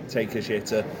Take a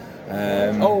Shitter.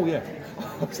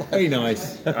 Very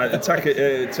nice.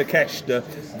 Takeshita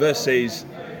versus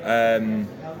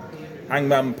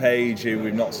Hangman Page, who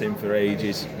we've not seen for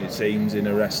ages, it seems, in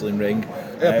a wrestling ring.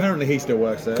 Apparently he still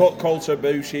works there. Kota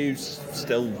Ibushi, who's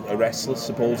still a wrestler,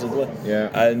 supposedly. Yeah.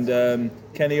 And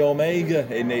Kenny Omega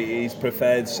in his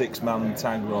preferred 6-man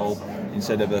tag role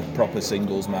instead of a proper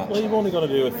singles match. Well, you've only got to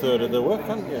do a third of the work,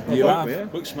 haven't you? You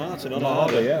have. Look smart and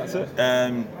harder. Yeah, that's it.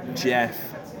 Jeff.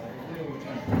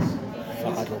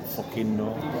 I don't fucking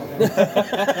know.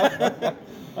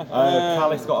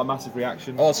 Callis got a massive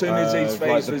reaction. As soon as his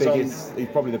face was he's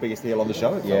probably the biggest heel on the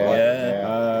show.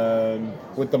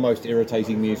 With the most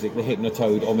irritating music, the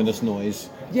Hypnotoad ominous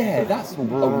noise. Yeah, that's a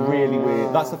really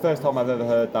weird. That's the first time I've ever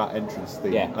heard that entrance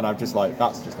theme. Yeah. And I'm just like,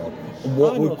 that's just odd.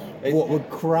 What would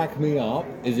crack me up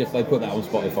is if they put that on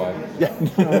Spotify.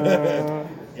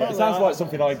 It sounds like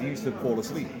something I'd used to fall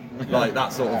asleep. Like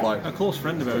that sort of like. A close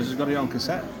friend of ours has got it on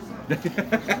cassette.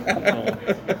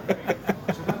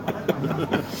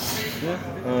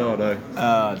 Oh no.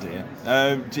 Oh dear.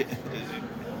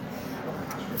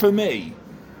 For me,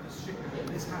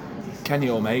 Kenny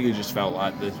Omega just felt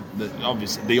like the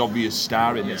obvious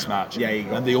star in this match. Yeah,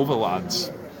 and the other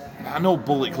lads. I know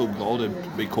Bullet Club Gold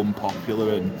have become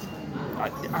popular, and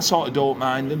I sort of don't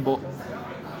mind them, but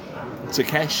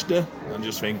Takeshita, I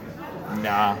just think,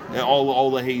 nah.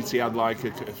 All the heat he had like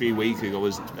a few weeks ago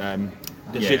was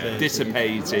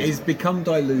dissipated. He's become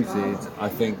diluted, I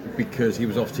think, because he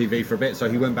was off TV for a bit, so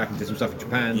he went back and did some stuff in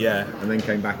Japan, and then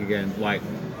came back again. Like,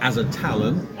 as a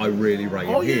talent, I really rate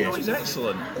him. He's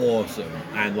excellent. Awesome,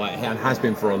 and has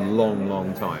been for a long,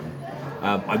 long time.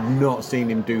 I've not seen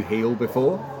him do heel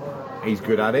before. He's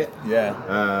good at it.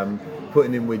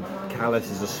 Putting him with Callis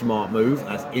is a smart move.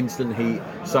 That's instant heat.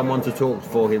 Someone to talk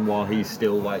for him while he's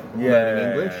still learning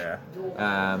English.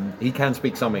 He can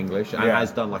speak some English and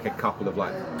has done a couple of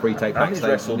pre-tape backstage. And he's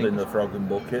wrestled in the Frog and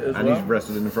Bucket as well. And he's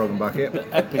wrestled in the Frog and Bucket.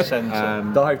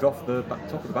 Epicenter. Dived off the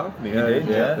top of the balcony. He did,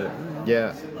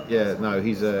 No,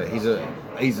 he's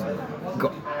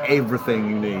got everything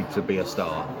you need to be a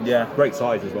star. Yeah. Great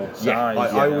size as well.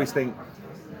 I always think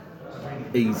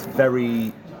he's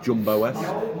very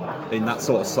Jumbo-esque in that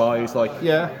sort of size,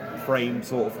 frame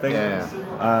sort of thing.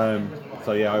 I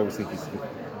always think he's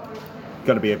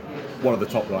going to be one of the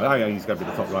top guys. I know he's going to be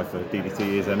the top guy for DDT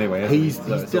is anyway. He's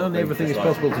done everything it's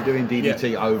possible to do in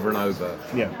DDT over and over.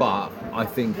 Yeah. But I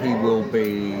think he will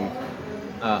be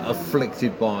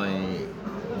afflicted by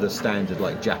the standard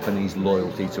Japanese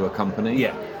loyalty to a company.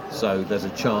 Yeah. So there's a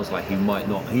chance like he might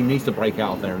not. He needs to break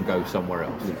out of there and go somewhere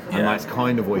else. And that's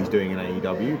kind of what he's doing in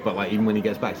AEW. But like even when he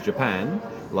gets back to Japan,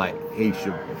 like he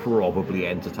should probably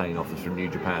entertain offers from New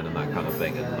Japan and that kind of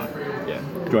thing. And like,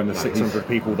 join the 600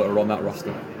 people that are on that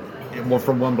roster. Well,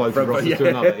 from one bloke to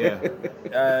another.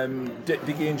 Yeah.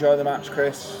 Did you enjoy the match,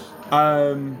 Chris?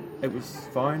 It was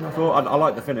fine, I thought. I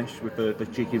like the finish with the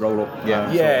cheeky roll up.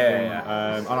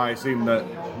 And I assume that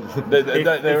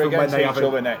they're against each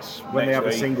other next when they have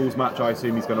week. a singles match, I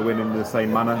assume he's going to win in the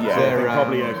same manner. Yeah. So I think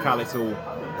probably a Callis will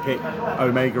hit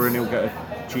Omega and he'll get a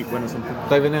cheap win or something.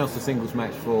 They've announced a singles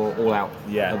match for All Out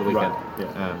at the weekend.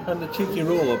 Right. And the cheeky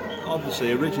roll-up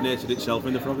obviously originated itself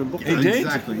in the Frog and Bucket. It did.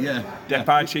 Exactly, yeah. Death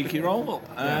by cheeky roll up.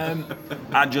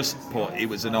 I just thought it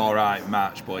was an alright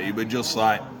match, but it was just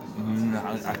like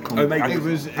I couldn't. Omega I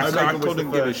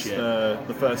couldn't give a shit.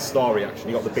 The first star reaction,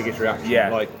 he got the biggest reaction. Yeah.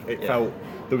 Like it felt.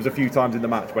 There was a few times in the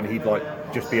match when he'd like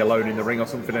just be alone in the ring or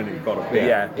something, and it got up.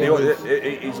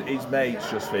 His mates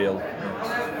just feel.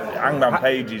 Hangman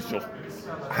Page is just.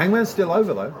 Hangman's still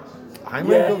over though.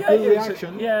 Hangman got good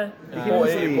reaction.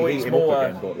 It's more.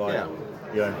 Again, but like,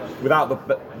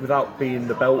 without being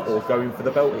the belt or going for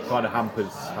the belt, it kind of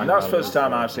hampers. And that's the first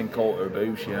time I've seen Kota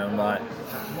Ibushi, and I'm like,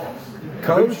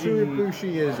 Kota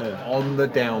Ibushi is on the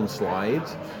downslide.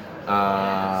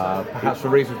 Perhaps for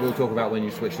reasons we'll talk about when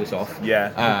you switch this off. He's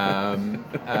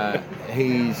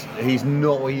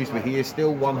not what he used to be. He is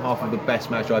still one half of the best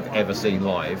match I've ever seen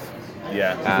live. He's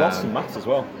lost some matches as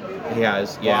well. He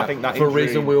has, Well, I think that for a injury-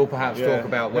 reason we'll perhaps talk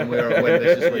about when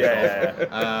this is switched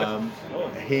off.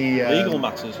 Legal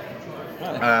matters.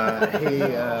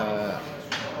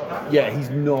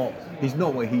 He's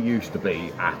not what he used to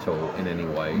be at all in any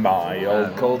way. my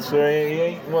old culture, he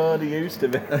ain't what he used to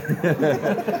be.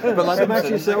 But like the match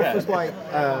itself was like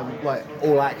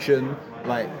all action,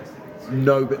 like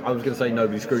no. I was going to say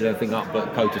nobody screwed anything up,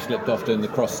 but Kota slipped off doing the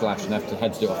cross slash and had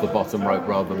to do it off the bottom rope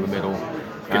rather than the middle.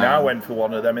 I went for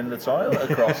one of them in the toilet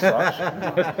across slash.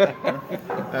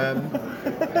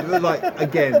 Like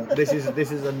again, this is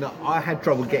I had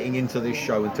trouble getting into this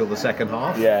show until the second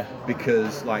half.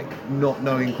 Because like not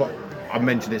knowing quite. I've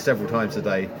mentioned it several times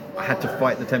today. I had to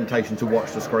fight the temptation to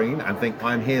watch the screen and think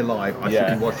I'm here live. I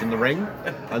should be watching the ring,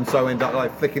 and so end up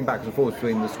like flicking back and forth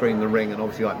between the screen and the ring, and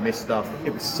obviously like miss stuff.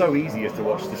 It was so easy to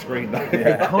watch the screen.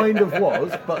 It kind of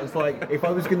was, but it's like if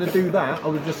I was going to do that, I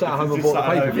would just sat at home and bought the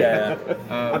pay-per-view.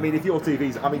 I mean, if your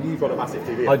TV's, you've got a massive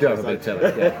TV. I do have a big telly.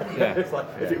 Yeah. It's like,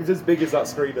 if it was as big as that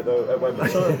screen at Wembley.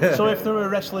 So if they were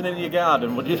wrestling in your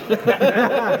garden, would you?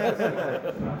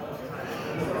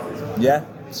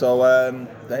 So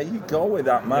there you go with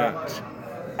that match.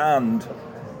 And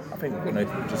I think we're going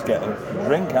to just get a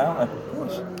drink out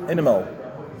in a mo.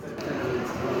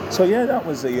 So that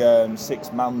was the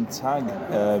 6-man tag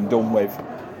done with.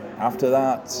 After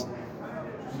that,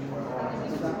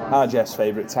 our Jeff's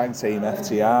favourite tag team,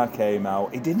 FTR, came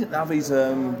out. He didn't have his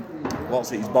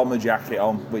his bomber jacket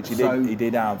on, which he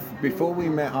did have. Before we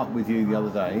met up with you the other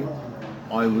day,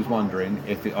 I was wondering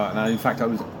if in fact I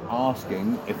was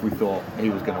asking if we thought he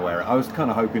was going to wear it. I was kind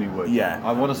of hoping he would. Yeah.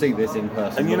 I want to see this in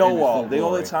person. And you know what? The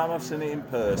only time I've seen it in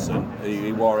person,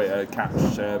 he wore it at a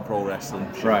Catch Pro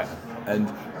Wrestling show. Right. And,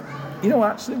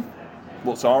 actually,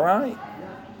 looks all right.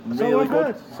 Really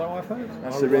good. So I've heard.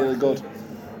 That's really good.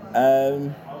 I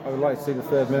would like to see the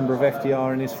third member of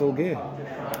FTR in his full gear.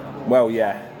 Well,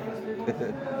 yeah.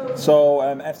 So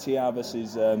FTR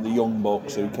versus the Young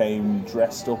Bucks, who came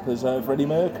dressed up as Freddie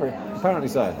Mercury. Apparently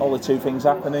so. All the two things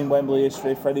happen in Wembley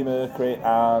history: Freddie Mercury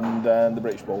and the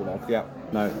British Bulldog. Yeah.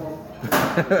 No.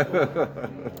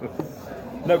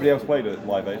 Nobody else played at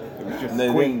Live Aid. It was just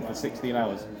Queen for 16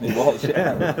 hours. It was,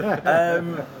 yeah.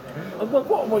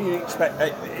 What were you expect?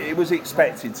 It was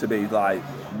expected to be like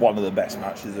one of the best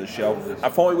matches of the show. I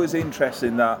thought it was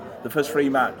interesting that the first 3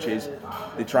 matches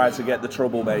they tried to get the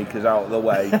troublemakers out of the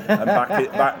way and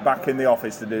back in the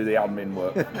office to do the admin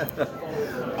work.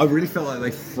 I really felt like they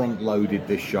front loaded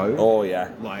this show. Oh yeah.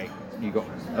 Like you got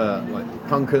like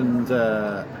Punk and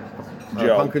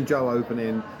Joe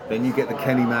opening, then you get the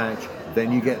Kenny match.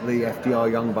 Then you get the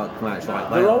FDR Young Bucks match. Like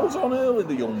they're always on early,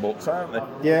 the Young Bucks, aren't they?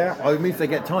 Yeah, it means they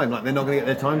get time. Like they're not going to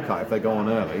get their time cut if they go on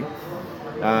early.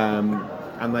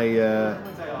 And they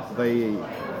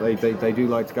do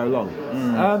like to go long.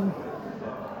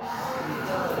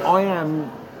 I am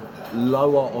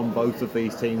lower on both of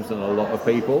these teams than a lot of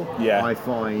people. Yeah. I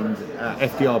find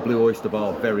FDR Blue Oyster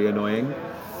Bar very annoying.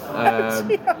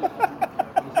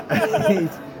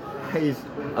 He's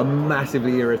a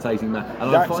massively irritating man.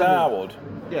 And Dax Harwood.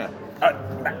 Yeah.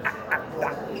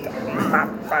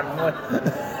 Family.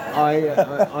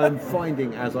 I'm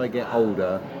finding as I get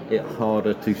older, it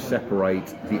harder to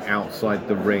separate the outside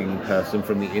the ring person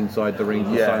from the inside the ring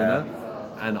persona.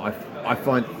 And I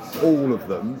find all of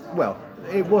them, well,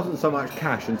 it wasn't so much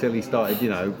Cash until he started,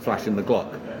 flashing the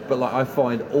Glock. But like, I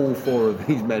find all 4 of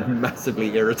these men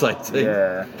massively irritating.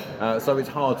 Yeah. So it's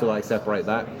hard to like separate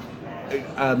that.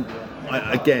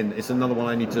 Again, it's another one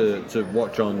I need to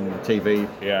watch on TV.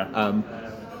 Yeah.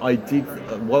 I did,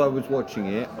 while I was watching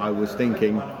it, I was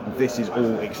thinking, this is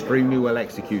all extremely well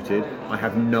executed. I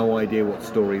have no idea what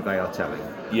story they are telling.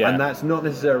 Yeah. And that's not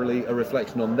necessarily a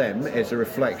reflection on them, it's a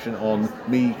reflection on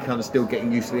me kind of still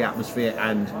getting used to the atmosphere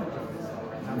and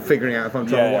figuring out if I'm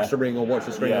trying to watch the ring or watch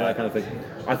the screen and that kind of thing.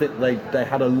 I think they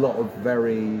had a lot of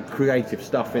very creative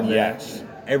stuff in there. Yes.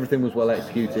 Everything was well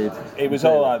executed. It was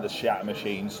all like the shatter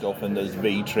machine stuff, and there's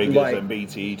V triggers and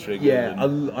BT triggers. Yeah,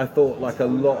 I thought like a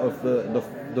lot of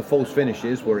the false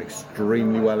finishes were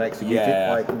extremely well executed.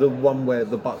 Yeah. Like the one where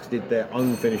the Bucks did their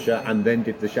own finisher and then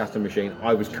did the shatter machine,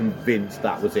 I was convinced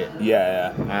that was it.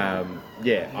 Yeah.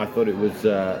 I thought it was.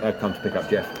 I've come to pick up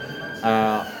Jeff.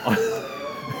 I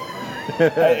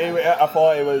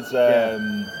thought it was.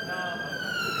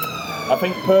 I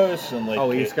think personally.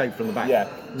 Oh, he escaped from the back. Yeah.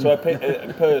 So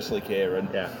personally, Kieran.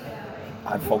 Yeah.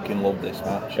 I fucking love this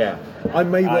match. Yeah. I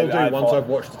may well do once I've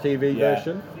watched the TV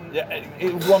version. Yeah.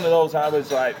 It was one of those I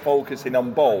was like focusing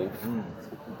on both,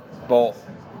 but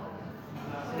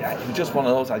yeah, it was just one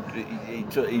of those.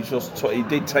 He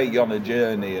did take you on a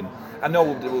journey, and I know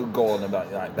we'll go on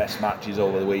about like best matches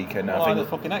over the weekend. I think the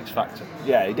fucking X Factor.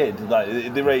 Yeah, he did. Like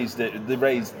they raised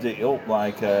it up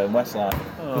like Westlife.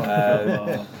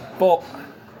 But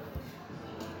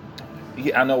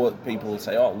I know what people will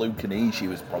say. Oh, Luke and Ishii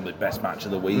was probably the best match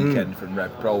of the weekend from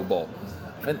Rev Pro, but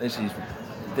I think this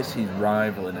is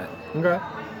rivaling it. Okay.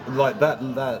 Like that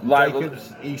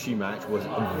Jacobs Ishii match was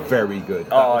very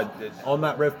good. On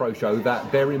that Rev Pro show,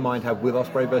 that bear in mind had Will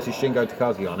Ospreay versus Shingo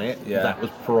Takagi on it. Yeah. That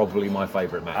was probably my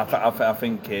favourite match. I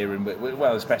think Kieran,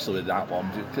 well, especially with that one,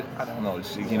 I don't know,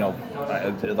 it's, at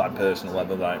that personal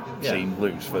level, seeing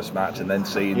Luke's first match and then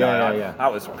seeing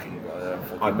that was fucking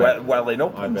welling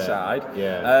up inside.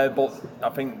 Yeah. But I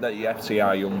think that the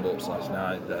FCR Young Bucks last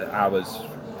night, I was.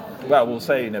 Well, we'll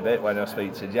see in a bit when I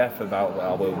speak to Jeff about.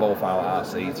 Well, we were both out our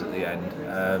seats at the end.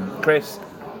 Chris,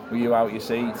 were you out your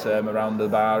seat around the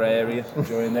bar area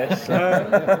during this?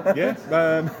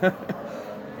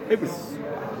 It was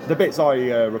the bits I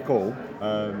recall.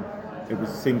 It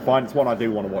seemed fine. It's one I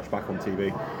do want to watch back on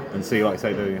TV and see, like I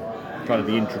say, the kind of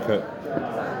the intricate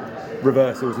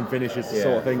reversals and finishes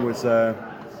sort of thing was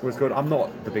good. I'm not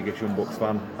the biggest Young Bucks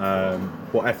fan,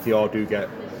 but FTR do get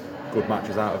good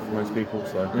matches out of most people,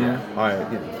 so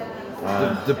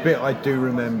the bit I do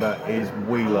remember is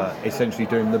Wheeler essentially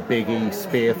doing the Big E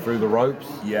spear through the ropes.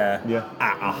 Yeah.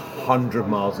 At 100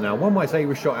 miles an hour. One might say he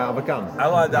was shot out of a gun. I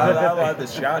like that. I like the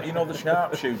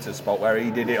sharpshooter spot where he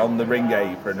did it on the ring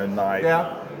apron and the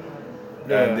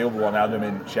other one had him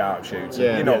in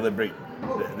sharpshooter.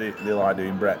 They like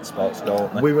doing Brett spots,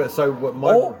 don't they?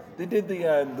 They did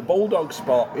the bulldog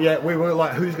spot. Yeah, we were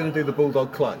like, who's going to do the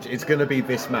bulldog clutch? It's going to be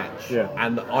this match. Yeah.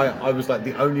 And I was like,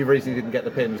 the only reason he didn't get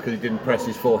the pin was because he didn't press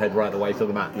his forehead right away to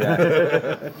the mat.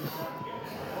 Yeah.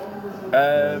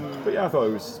 But I thought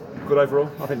it was good overall.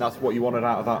 I think that's what you wanted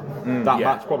out of that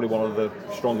match. Probably one of the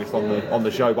strongest on the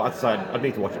show. But I'd say I'd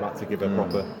need to watch it back to give it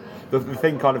proper. The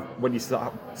thing kind of when you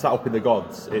sat up in the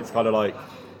gods, it's kind of like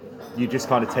you just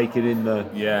kind of take it in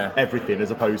everything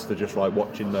as opposed to just like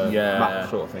watching the match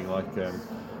sort of thing. Like I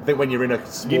think when you're in a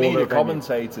smaller you need a venue,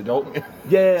 commentator, don't you?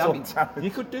 Yeah, I mean, you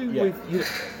could do with.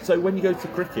 So when you go to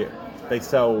cricket, they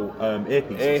sell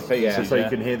earpieces, so you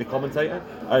can hear the commentator,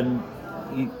 and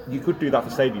you could do that for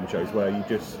stadium shows where you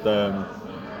just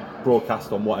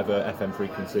broadcast on whatever FM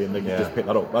frequency, and they can just pick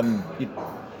that up, and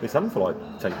they sell them for like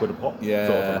 £10 a pop. Sort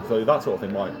of thing. So that sort of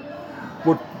thing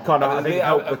would kind of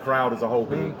help the crowd as a whole.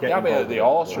 Get involved the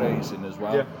horse racing as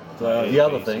well. Yeah. So, the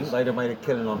other thing, they'd have made a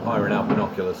killing on hiring out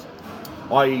binoculars.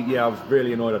 I was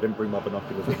really annoyed I didn't bring my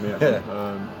binoculars with me. Actually.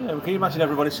 Can you imagine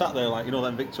everybody sat there like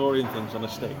them Victorian things on a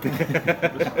stick?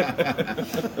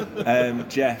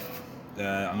 Jeff,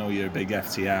 I know you're a big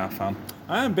FTR fan.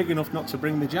 I am big enough not to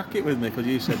bring my jacket with me because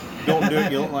you said, don't do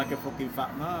it, you look like a fucking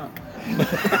fat mark.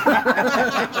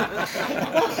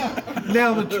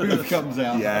 Now the truth comes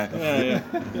out. Yeah,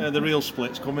 the real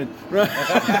split's coming.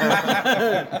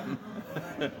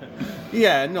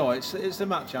 It's the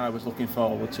match I was looking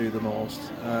forward to the most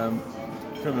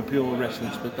from a pure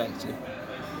wrestling perspective.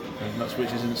 That's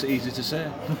which isn't easy to say.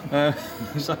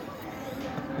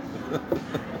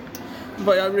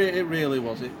 But it really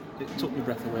was. It took my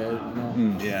breath away. It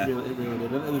really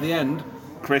did. And at the end,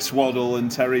 Chris Waddle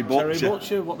and Terry Butcher. Terry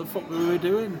Butcher, what the fuck were we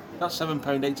doing? That's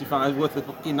 £7.85 worth of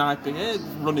fucking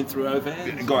IPA running through over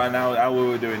here. Go on, how we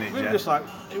were doing it, We were yeah. just like,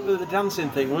 it was the dancing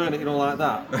thing, weren't it? You know, like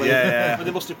that. But Yeah. But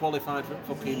they must have qualified for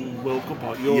fucking World Cup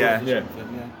or Euro Yeah. or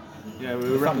something. Yeah. Yeah, we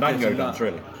were Fandango replicating dance, that.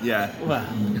 really. Yeah. Well,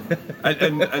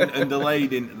 and the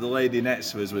lady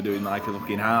next to us were doing like a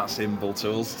fucking heart symbol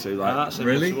to us too, like that's a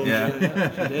Really? good one, Yeah. She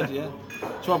did, yeah.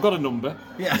 So I've got a number.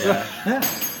 Yeah.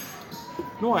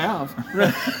 No, I have.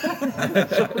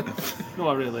 No,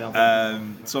 I really have.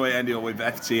 so it ended up with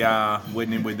FTR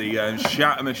winning with the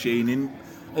shatter machine in.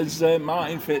 As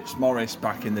Martin Fitzmaurice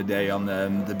back in the day on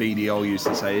the BDO used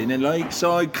to say, in a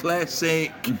Lakeside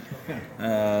Classic.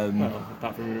 Well,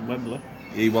 apart from in Wembley.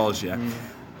 He was, yeah.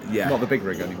 Yeah. Not the big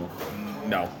rig anymore.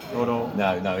 No.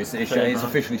 No, it's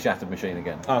officially Shattered Machine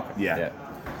again. Okay. Yeah.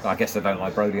 I guess they don't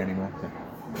like Brody anymore.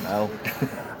 No.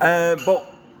 But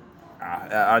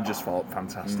I just thought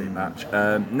fantastic match.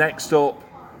 Next up,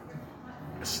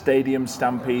 Stadium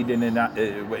Stampede in an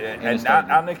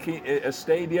anarchy, a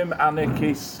stadium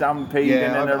anarchy stampede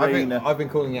in an arena. I've been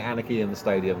calling it Anarchy in the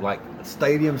Stadium. Like,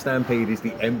 Stadium Stampede is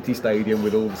the empty stadium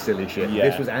with all the silly shit. Yeah.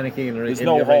 This was Anarchy in the arena. There's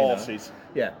no horses.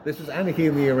 Yeah, this was Anarchy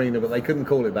in the arena, but they couldn't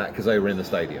call it that because they were in the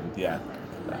stadium. Yeah.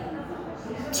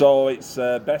 So it's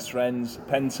best friends,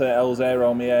 Penta El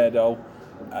Zero Miedo,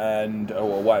 and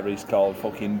whatever he's called,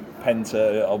 fucking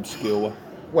Penta Obscure.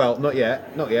 Well, not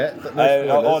yet. No that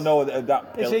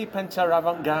Is he Penta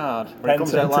Avant-Garde? Where he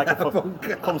comes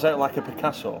out like a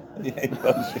Picasso. Yeah, he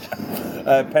was.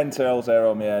 Penta El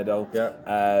Zero Miedo.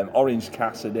 Yeah. Orange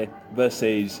Cassidy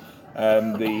versus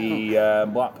the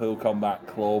Blackpool Combat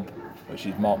Club, which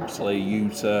is Moxley,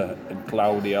 Utah, and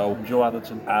Claudio. Joe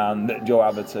Atherton. And Joe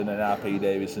Atherton and RP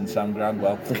Davis and Sam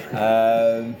Granwell.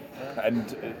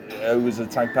 And who was the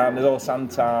tag partner? Oh,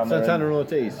 Santana and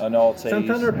Ortiz. And Ortiz.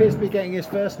 Santana appears to be getting his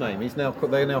first name.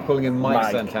 They're now calling him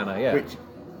Mike Santana. Yeah. Which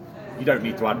you don't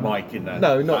need to add Mike in there.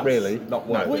 No, not really. Not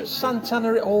worth Which it.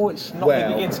 Santana? Oh, it's not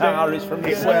Well, the guitarist from the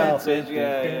 70s.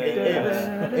 Yeah.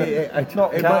 It's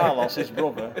Not Carlos, his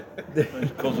brother.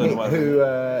 His cousin,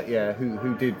 whatever.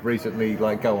 who did recently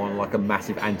like go on like a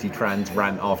massive anti-trans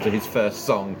rant after his first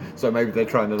song. So maybe they're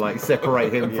trying to like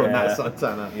separate him from that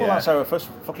Santana. Well, that's our first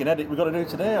fucking edit we've got to do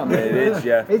today, aren't we? It is,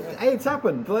 yeah. It's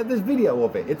happened. Like, there's video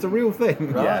of it. It's a real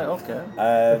thing. Right, Yeah. okay.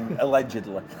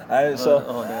 Allegedly. Yeah, you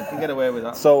can get away with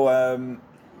that. So,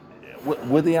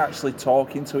 were they actually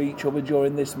talking to each other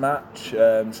during this match,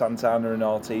 Santana and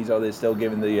Ortiz, or are they still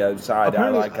giving the side eye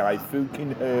like I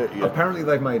fucking hurt you? Apparently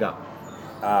they've made up.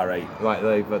 All right.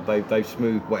 Like they've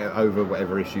smoothed over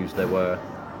whatever issues there were.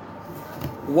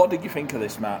 What did you think of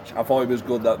this match? I thought it was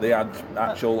good that they had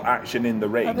actual action in the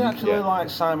ring. Are they actually like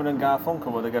Simon and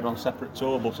Garfunkel where they get on separate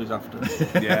tour buses after?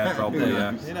 Yeah, probably,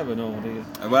 yeah. You never know, do you?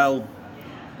 Well,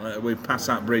 we passed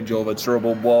that bridge over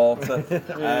troubled water.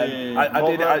 But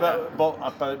I'll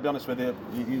be honest with you,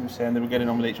 you were saying they were getting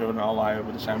on with each other and all lie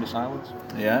over the sound of silence.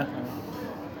 Yeah.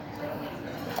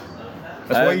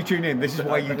 That's why you tune in. This is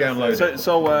why you download it.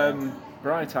 So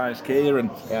Bright Eyes Kieran.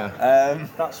 Yeah.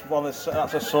 That's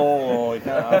a solo. You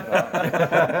can't have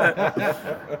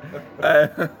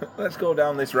that. Let's go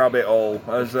down this rabbit hole.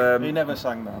 As He never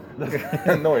sang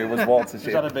that. no, it was Watership.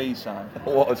 Is that a B-side?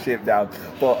 Watership down,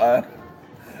 but.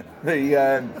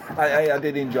 I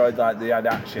did enjoy that they had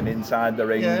action inside the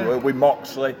ring with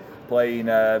Moxley playing.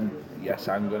 Yes,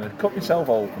 I'm going to cut myself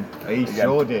open. He again.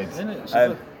 sure did.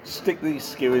 Stick these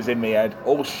skewers in my head.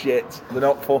 Oh shit! They're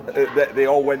not full. They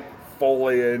all went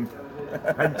fully in.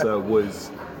 Penta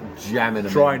was jamming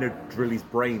him. Trying to drill his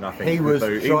brain, I think. He was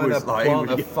trying to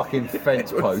plant a fucking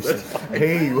fence post.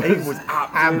 He was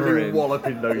absolutely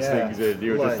walloping those things in.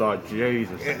 You were just like,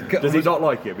 Jesus. Does he not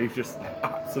like him? He's just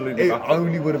absolutely. It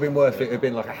only would have been worth it. It had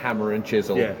been like a hammer and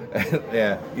chisel. Yeah.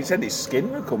 Yeah. You said his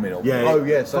skin were coming up. Yeah. Oh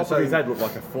yeah. Top of his head looked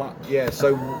like a flat. Yeah.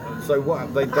 So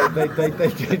what they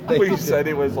We said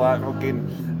it was like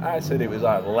fucking. I said it was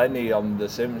like Lenny on The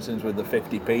Simpsons with the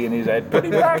 50p in his head. Put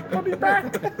it back. Put it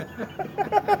back.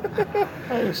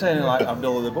 You're saying like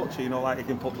Abdullah the Butcher, you know, like he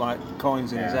can put like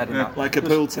coins in his head. Yeah, like a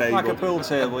pool table. Like a pool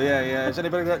table, yeah. Has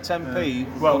anybody got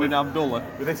 10p? Well, in Abdullah.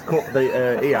 With this cut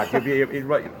that he had, he'd be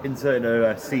inserting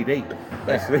a CD,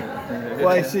 basically.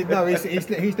 Well, he's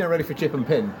now ready for chip and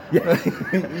pin. Yeah.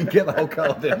 You get the whole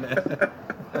card in there.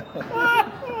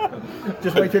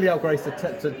 Just wait till he upgrades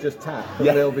to just tap.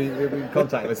 Yeah. They'll be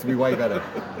contactless. It'll be way better.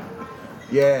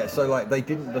 Yeah, so like they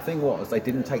didn't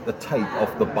take the tape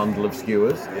off the bundle of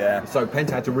skewers. Yeah. So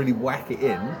Penta had to really whack it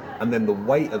in, and then the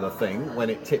weight of the thing, when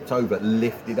it tipped over,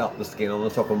 lifted up the skin on the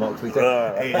top of Moxley's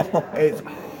head. It's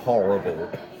horrible.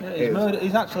 Yeah,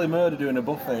 he's actually murdered doing a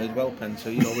buffet as well,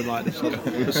 Penta, you know, with like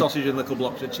the sausage and little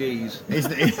blocks of cheese.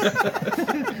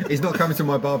 He's not coming to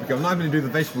my barbecue. I'm not going to do the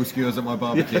vegetable skewers at my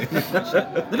barbecue. They're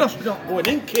just not going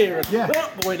in, Kieran. Yeah. They're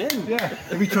not going in. Yeah,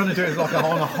 if he's trying to do it like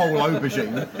on a whole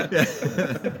aubergine.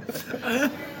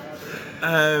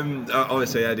 Yeah.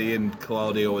 Obviously, Eddie and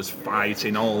Claudio was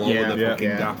fighting all over the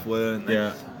fucking gaff, weren't they?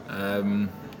 Yeah.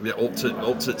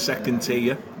 Up to second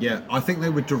tier. Yeah, I think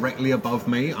they were directly above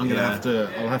me. I'll have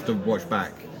to watch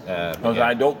back. I was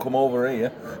like, don't come over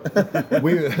here.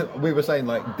 we were saying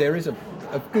like there is a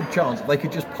good chance they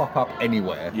could just pop up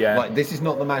anywhere. Yeah. Like this is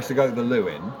not the match to go to the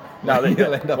Lewin. No, they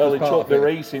chucked chucked the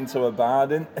Reese into a bar,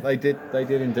 didn't they? They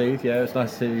did indeed. Yeah, it's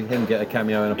nice to see him get a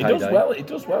cameo and a payday. He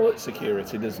does well at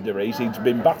security, doesn't he, Reese? He's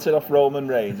been battered off Roman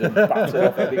Reigns and battered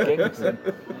off Eddie Kingston.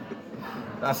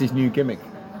 That's his new gimmick.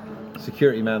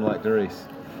 Security man like Doris.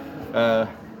 I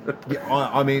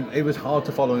mean, it was hard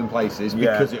to follow in places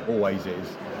because it always is.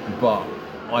 But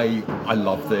I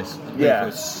love this. Yeah. It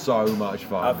was so much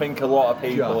fun. I think a lot of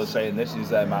people are saying this is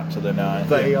their match of the night.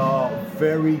 They are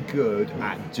very good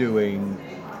at doing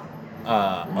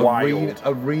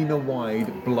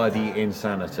arena-wide bloody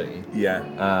insanity. Yeah.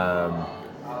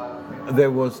 There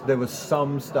was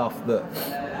some stuff that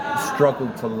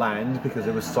struggled to land because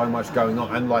there was so much going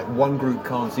on, and like one group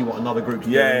can't see what another group's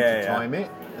doing to time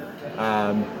it.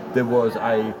 There was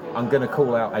I'm going to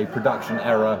call out a production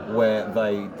error where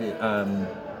they did,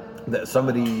 that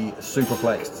somebody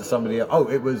superplexed somebody. Oh,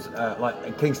 it was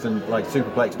like Kingston like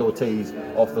superplexed Ortiz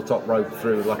off the top rope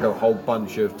through like a whole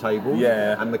bunch of tables.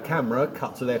 Yeah. And the camera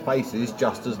cut to their faces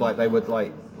just as like they would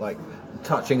like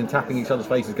touching and tapping each other's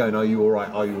faces, going, "Are you all right?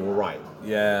 Are you all right?"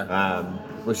 Yeah.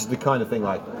 Which is the kind of thing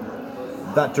like.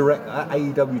 That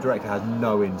AEW director has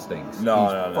no instincts. He's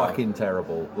fucking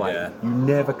terrible. Like you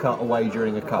never cut away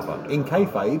during a cover. In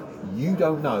kayfabe, you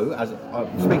don't know. As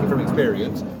speaking from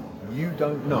experience, you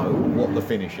don't know what the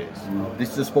finish is.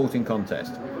 This is a sporting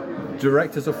contest.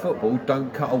 Directors of football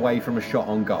don't cut away from a shot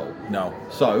on goal. No.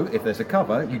 So if there's a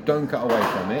cover, you don't cut away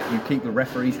from it. You keep the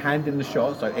referee's hand in the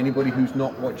shot, so anybody who's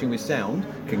not watching with sound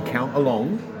can count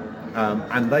along,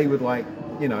 and they would like.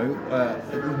 You know,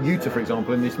 Yuta, for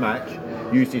example, in this match,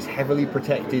 used his heavily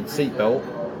protected seatbelt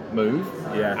move,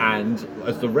 and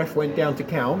as the ref went down to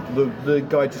count, the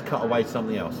guy just cut away to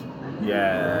something else.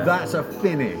 Yeah. That's a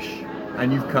finish,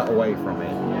 and you've cut away from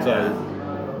it. So,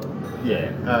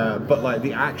 but like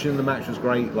the action in the match was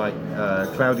great. Like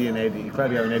Claudio and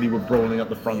Eddie were brawling up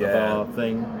the front of our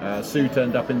thing. Sue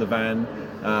turned up in the van.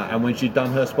 And when she'd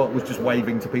done her spot, was just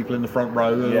waving to people in the front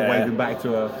row and waving back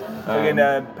to her.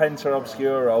 Penta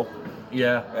Obscuro.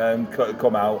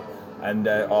 Come out and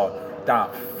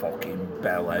that fucking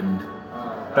bell end.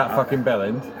 That fucking bell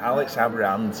end. Alex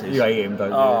Abrahantes. You hate him, don't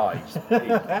you? Oh, he's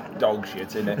dog shit,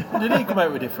 isn't it? Did he come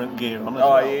out with different gear on as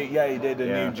well? He did a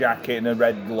new jacket and a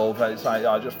red glove. It's like,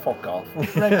 just fuck off.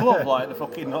 Red glove like the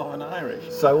fucking Northern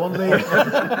Irish. So on the...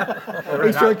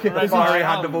 He's joined fiery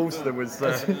hand of Ulster was...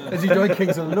 Has he joined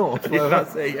Kings of the North?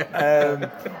 That's it,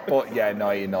 but yeah, no,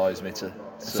 he annoys me to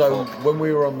So when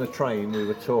we were on the train, we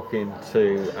were talking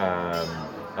to...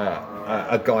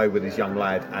 a guy with his young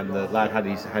lad, and the lad had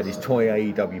his toy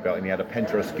AEW belt, and he had a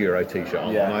Penta Oscuro t-shirt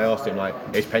on. And I asked him like,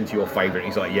 "Is Penta your favourite?"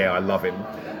 He's like, "Yeah, I love him."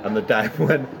 And the dad,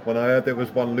 when I heard there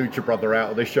was one Lucha brother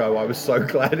out of the show, I was so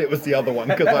glad it was the other one,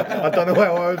 because I don't know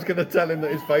how I was going to tell him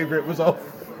that his favourite was off.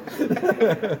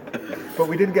 But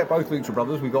we didn't get both Lucha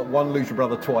brothers. We got one Lucha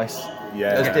brother twice.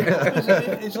 Yeah.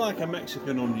 It's like a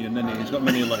Mexican onion, isn't it? It's got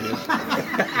many layers.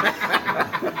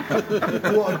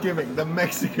 What a gimmick, the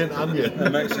Mexican onion. The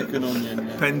Mexican onion,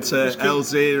 yeah. Penta,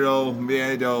 El0,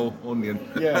 Miedo, onion.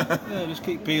 Yeah, just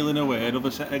keep peeling away,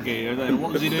 another set of gear, then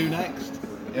what does he do next?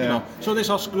 Yeah. You know, so this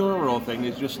Oscuro thing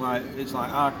is just like, it's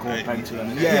like hardcore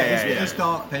Penta. It's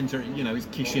dark Penta, you know, it's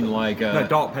Kishin like... No,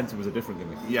 Dark Penta was a different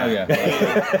gimmick.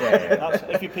 That's,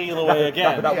 if you peel away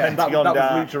again. That was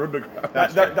Lucha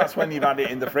Underground. That's when you've had it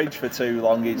in the fridge for too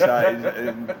long, it's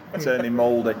turning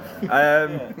mouldy.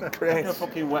 Chris. Like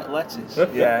fucking wet lettuce.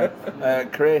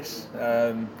 Chris,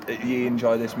 you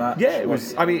enjoy this match? Yeah, it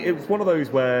was. I mean, it was one of those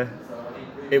where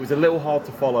it was a little hard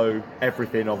to follow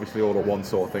everything, obviously, all at once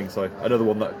sort of thing. So another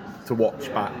one that to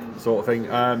watch back sort of thing.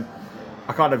 I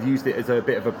kind of used it as a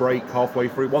bit of a break halfway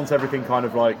through. Once everything kind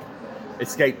of like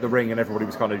escaped the ring and everybody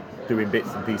was kind of doing bits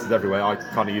and pieces everywhere, I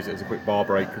kind of used it as a quick bar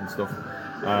break and stuff.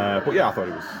 But yeah, I thought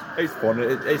it's fun.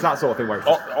 It's that sort of thing where it's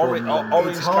just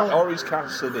Orange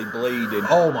Cassidy bleeding.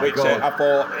 Oh my God. I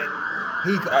thought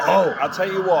I'll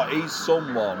tell you what, he's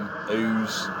someone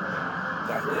who's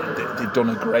they've done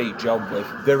a great job with.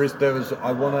 There was.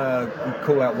 I want to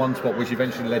call out one spot which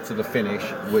eventually led to the finish,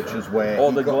 which was where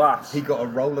glass. He got a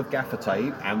roll of gaffer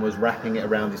tape and was wrapping it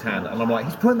around his hand, and I'm like,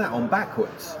 he's putting that on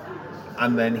backwards.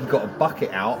 And then he got a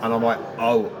bucket out, and I'm like,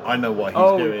 oh, I know what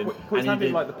he's doing. Put his hand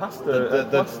in like the pasta,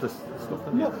 plaster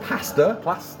stuff. Not pasta.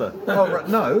 Plaster. Oh, right,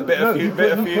 no. He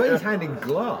put his hand in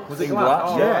glass. Was it glass?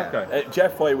 Oh, yeah. right, okay.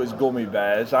 Jeff thought it was gummy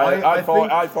bears. I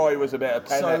thought it was a bit of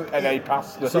penne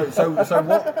pasta.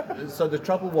 So the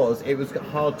trouble was, it was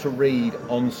hard to read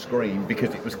on screen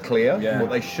because it was clear. Yeah. What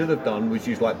they should have done was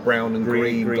use like brown and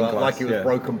green glass, like it was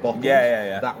broken bottles.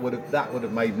 Yeah. That would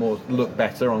have made more look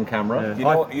better on camera.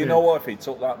 Yeah. You know what? If he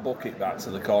took that bucket back to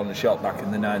the corner shop back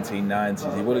in the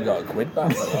 1990s, he would have got a quid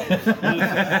back for that.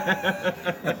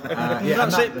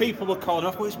 That's it. People were calling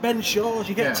off. Well, it's Ben Shaw's.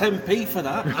 You get 10p for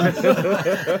that.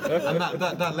 And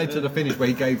that led to the finish where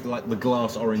he gave like the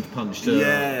glass orange punch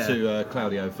to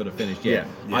Claudio for the finish. Yeah.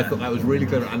 I thought that was really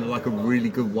good and like a really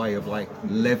good way of like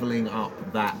leveling up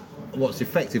that. What's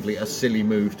effectively a silly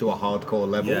move to a hardcore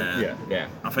level. Yeah.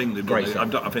 I think they've done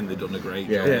a great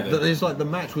job. There's like the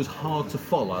match was hard to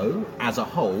follow as a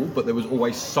whole, but there was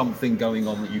always something going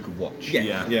on that you could watch.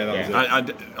 That was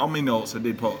it. On my notes, I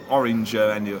did put Orange.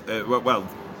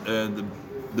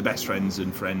 The best friends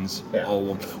and friends. Yeah. All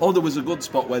one. Oh, there was a good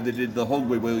spot where they did the hug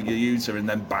with Will You Use Her and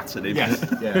then battered him. Yes.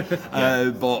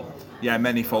 But yeah,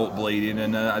 many folk bleeding,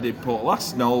 and I did put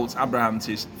last notes. Abraham's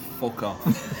fuck off.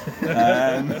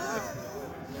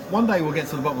 One day we'll get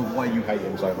to the bottom of why you hate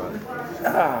him so much.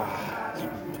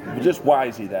 Just why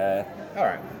is he there? All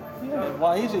right. Yeah,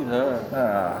 why is he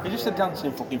there? He's just a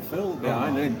dancing fucking fool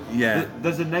behind him. Yeah.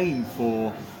 There's a name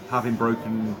for having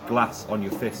broken glass on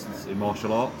your fists in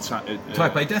martial arts.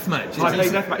 Taipei Deathmatch. Taipei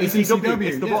Deathmatch. It's ECW.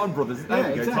 It's the yeah. Bottom Brothers. There we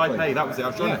go. Exactly. Taipei. That was it. I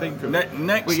was trying to think of it.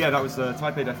 Next. Well, yeah, that was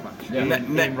Taipei Deathmatch.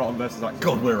 Yeah. Ian Rotten versus Axel.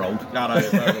 God, we're old.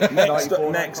 Next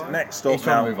up He's trying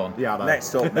now. to move on. Yeah, I know.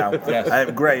 Next up now.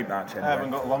 Great match. Anyway. I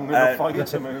haven't got long enough fight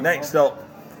to move. Next up,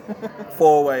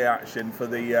 four-way action for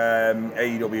the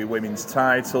AEW Women's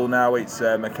title. Now it's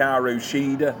Mikaru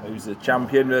Shida, who's the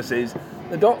champion, versus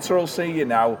the Doctor will see you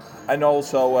now, and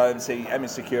also see Emi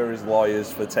Sakura's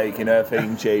lawyers for taking her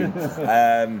theme tune.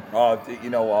 You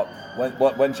know what?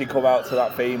 When she come out to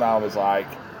that theme, I was like,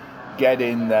 get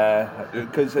in there,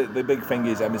 because the big thing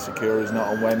is Emi Sakura's not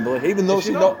on Wembley, even though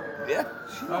she's not. Yeah.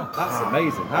 Oh, that's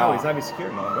amazing. How is Emi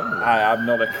Sakura not on Wembley? I have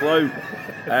not a clue.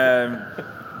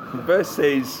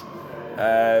 Versus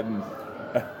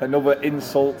another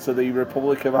insult to the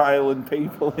Republic of Ireland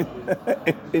people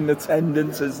in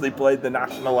attendance as they played the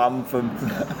national anthem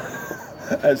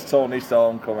as Tony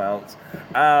Storm come out.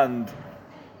 And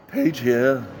Paige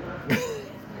here,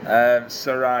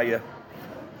 Saraya.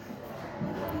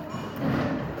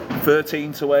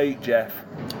 13-8, Jeff.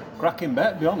 Cracking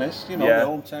bet, to be honest. You know, Yeah. the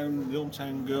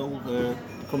hometown girl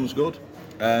comes good.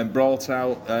 Brought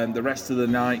out the rest of the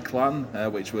Knight clan,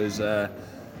 which was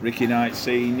Ricky Knight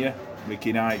Sr.,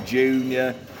 Ricky Knight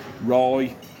Jr.,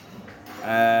 Roy,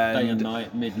 Day and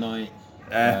night, midnight.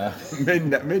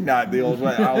 Midnight, the old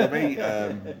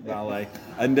Alameda ballet,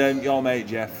 and your mate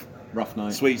Jeff, Rough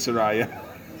night. Sweet Saraya.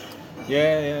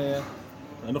 Yeah.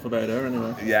 Enough about her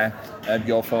anyway. Yeah,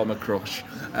 your former crush.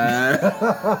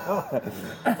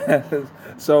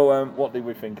 So, what did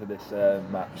we think of this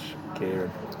match, Kieran?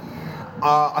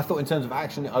 I thought in terms of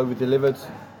action, it over-delivered.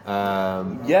 A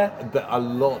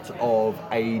lot of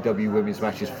AEW women's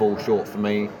matches fall short for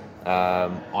me.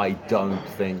 I don't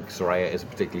think Saraya is a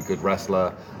particularly good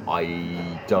wrestler.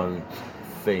 I don't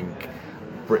think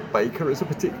Britt Baker is a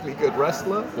particularly good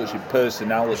wrestler. But she's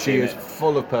personality. She is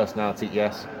full of personality,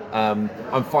 yes. I'm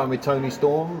fine with Tony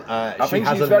Storm. I think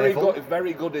she's very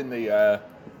good in the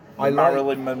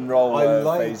Marilyn Monroe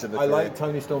phase of the career. I like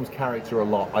Tony Storm's character a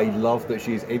lot. I love that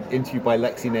she's interviewed by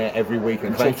Lexi Nair every week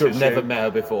and claims to have never met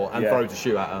her before and throws a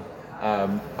shoe at her.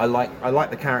 I like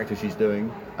the character she's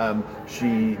doing.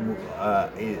 She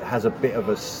has a bit of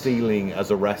a ceiling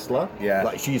as a wrestler. Yeah,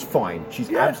 like she's fine. She's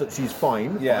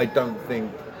fine. Yeah. But I don't think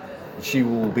she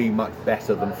will be much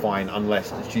better than fine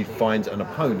unless she finds an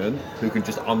opponent who can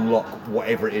just unlock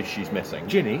whatever it is she's missing.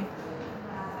 Ginny.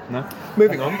 No.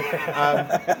 Moving on. I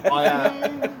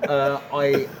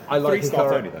like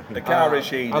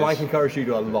Hikaru I like Hikaru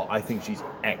Shida a lot. I think she's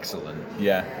excellent.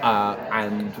 Yeah.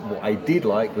 And what I did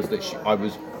like was that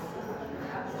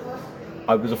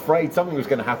I was afraid something was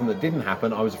going to happen that didn't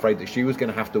happen. I was afraid that she was going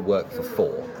to have to work for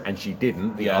 4, and she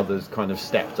didn't. The others kind of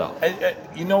stepped up.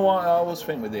 You know what I always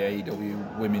think with the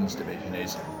AEW women's division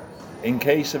is, in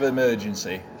case of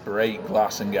emergency, break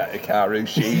glass and get Hikaru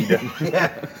Shida.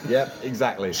 Yeah,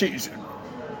 exactly.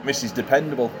 Mrs.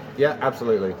 Dependable. Yeah,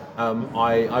 absolutely.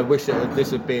 I wish that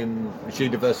this had been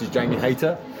Judah versus Jamie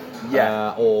Hayter.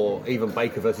 Yeah. Or even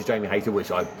Baker versus Jamie Hayter, which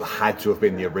I had to have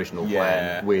been the original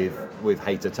plan, with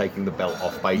Hayter taking the belt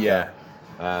off Baker.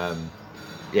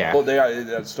 Yeah. But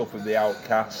that stuff with the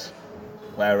Outcasts,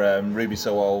 where Ruby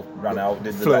Soho ran out,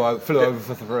 flew over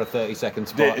for a 30-second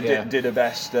spot. Did her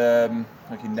best,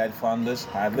 fucking Ned Flanders.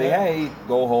 Hadley, hey,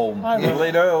 go home.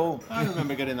 Really do. I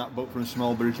remember getting that book from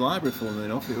Smallbridge Library, funnily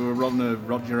enough. It was one of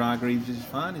Roger Hargreaves'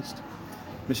 finest,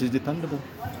 Mrs. Dependable.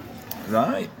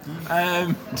 Right.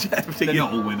 Jeff, they're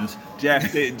not all winners.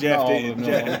 Jeff, did you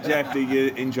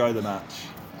enjoy the match?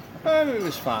 It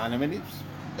was fine. I mean, it's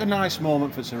a nice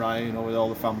moment for Saraya, you know, with all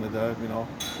the family there, you know.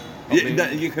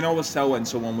 You can always tell when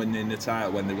someone winning the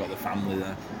title when they've got the family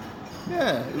there.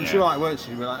 Yeah, it was right, weren't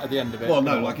she? Like, at the end of it. Well,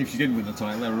 no, like if she didn't win the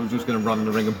title, they were just going to run in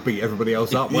the ring and beat everybody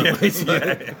else up, weren't they? So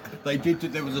they did.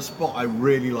 There was a spot I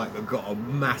really liked that got a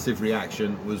massive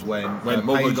reaction. Was when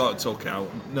Mother got took out.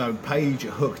 No, Paige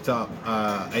hooked up.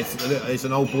 It's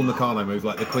an old Bull Nakano move,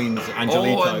 like the Queen's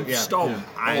Angelito. Stomp.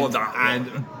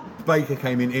 And Baker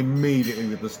came in immediately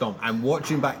with the stomp. And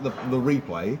watching back the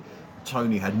replay,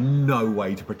 Tony had no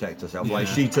way to protect herself. Like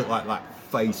she took like that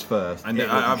face first, and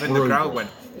I think the crowd went,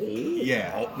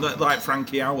 yeah, like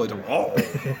Frankie Howard.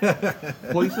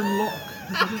 Poison lock.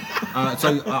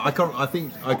 I can't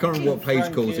remember what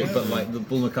Paige calls it, but like the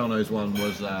Bull Nakano's one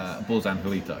was Bull's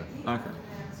Angelito. Okay.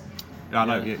 Yeah, I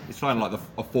know. It's kind of like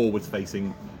a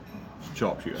forwards-facing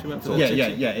sharpshooter.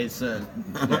 Yeah. It's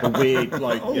like a weird,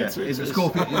 like, it's a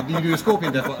scorpion. You do a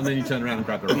scorpion death and then you turn around and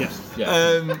grab the ring. Yes.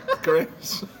 Yeah.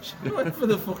 Chris, you went for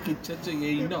the fucking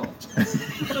titty knot.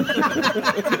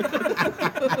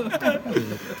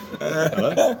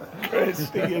 Chris,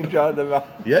 did you enjoy the match?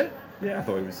 Yeah, I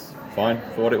thought it was fine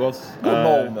for what it was. Good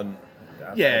moment.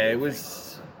 Yeah, it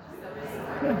was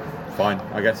fine.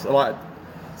 I guess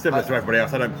similar to everybody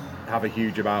else. I don't have a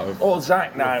huge amount of.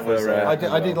 Zack Knight was.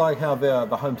 I did like how the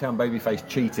hometown babyface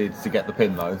cheated to get the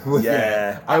pin though.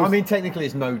 Yeah. I mean, technically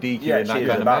it's no DQ in that kind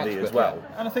of match as well.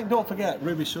 And I think, don't forget,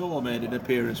 Ruby Soho made an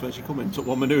appearance when she come in, took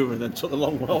one manoeuvre, and then took the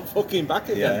long well fucking back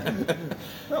again.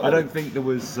 Yeah. I don't think there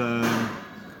was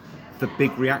the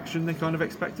big reaction they kind of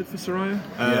expected for Saraya.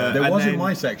 There was in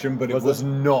my section, but it was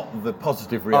not the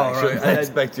positive reaction I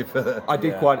expected for her. I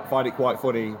did find it quite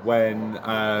funny when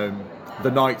the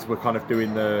Knights were kind of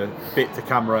doing the bit to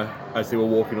camera as they were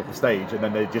walking up the stage, and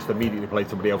then they just immediately played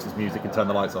somebody else's music and turned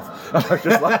the lights off. I was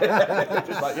just like,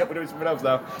 yep, we're doing something else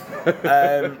now.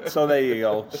 So there you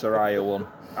go, Saraya won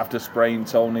after spraying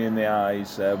Tony in the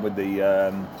eyes with the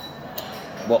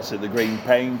the green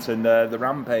paint and the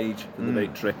rampage for the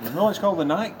victory. No, it's called the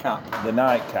nightcap. The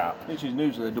nightcap, which is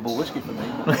usually a double whiskey for me.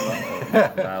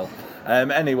 Well,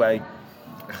 anyway.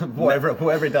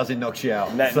 Whatever it does, it knocks you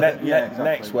out. Next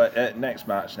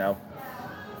match now.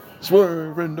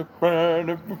 Swerving the burn.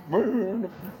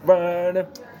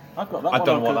 I've got that. I don't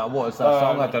know what that was.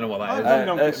 Song. I don't know what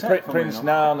that is. Prince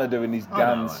Nana doing his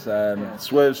dance.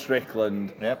 Swerve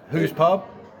Strickland. Yep. Whose pub?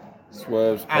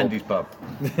 Swerve's pub. Andy's pub.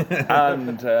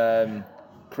 And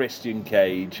Christian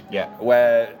Cage. Yeah.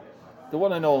 Where the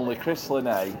one and only Chris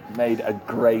Linney made a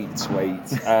great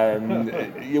tweet.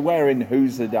 You're wearing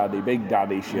Who's the Daddy, Big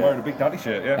Daddy shirt. I'm wearing a Big Daddy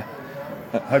shirt, yeah.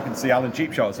 Hoping to see Alan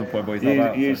Cheapshot at some point, but he's not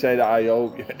out. You said, I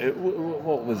hope.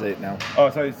 What was it now? Oh,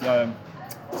 so it's,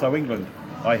 so England,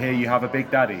 I hear you have a Big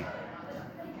Daddy.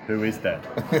 Who is dead?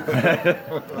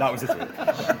 That was it.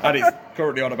 And it's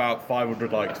currently on about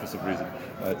 500 likes for some reason.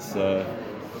 It's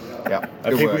yeah,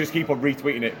 and people just keep on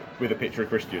retweeting it with a picture of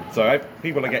Christian. So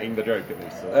people are getting the joke at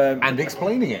least. So. And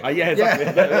explaining it. Yeah, exactly.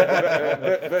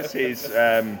 Versus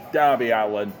Darby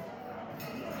Allin.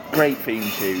 Great theme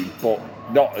tune, but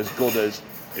not as good as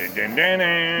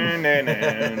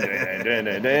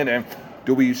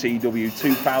WCW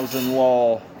 2000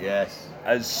 Law. Yes.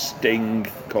 As Sting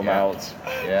come out.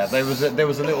 Yeah, there was a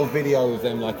little video of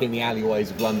them like in the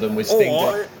alleyways of London with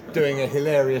Sting doing a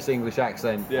hilarious English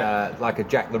accent, like a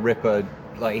Jack the Ripper.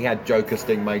 Like he had Joker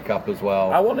Sting makeup as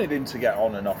well. I wanted him to get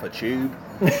on and off a tube.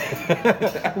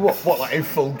 What, like in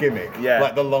full gimmick? Yeah.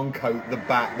 Like the long coat, the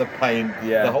bat, the paint.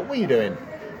 Yeah. The whole, what are you doing?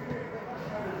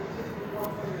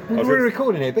 We're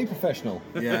recording here. Be professional.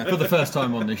 Yeah. For the first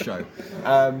time on this show.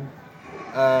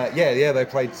 They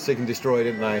played Sick and Destroy,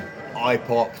 didn't they? I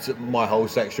popped, my whole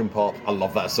section popped. I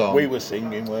love that song. We were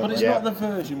singing, weren't we? But it's not the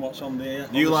version what's on the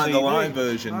You on like the the CD. live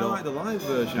version, I don't like the live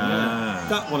version, yeah.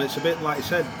 That one, it's a bit like you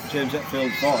said, James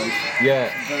Hetfield's voice. Yeah.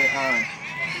 Very high.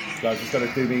 Guys, just got to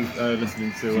do me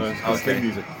listening to our theme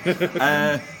music.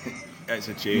 It's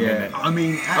a tune, Yeah. isn't it? I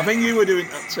mean, I think you were doing.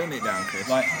 Turn it down, Chris.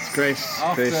 Like, Chris.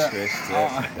 after- Turn it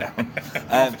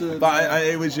down. But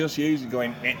it was just you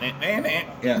going.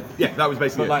 yeah. Yeah, that was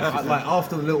basically But it. like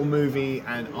after the little movie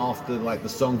and after like the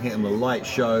song hit and the light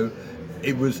show,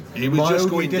 it was It was just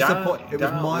going down, It was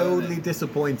down, mildly wasn't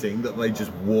disappointing that they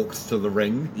just walked to the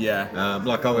ring. Yeah.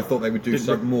 Like I thought they would do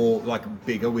something more like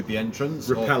bigger with the entrance.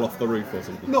 Rappel off the roof or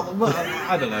something. No, well,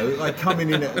 I don't know. Like coming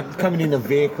in a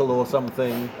vehicle or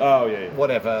something. Oh yeah.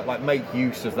 Whatever. Like make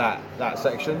use of that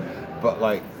section. But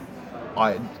like,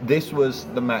 this was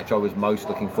the match I was most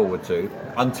looking forward to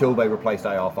until they replaced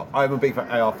AR Fox. I'm a big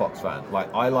AR Fox fan. Like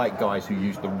I like guys who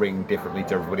use the ring differently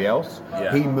to everybody else.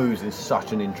 Yeah. He moves in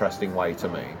such an interesting way to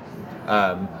me.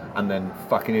 And then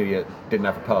fucking idiot didn't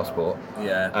have a passport.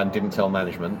 Yeah. And didn't tell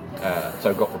management,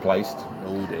 so got replaced.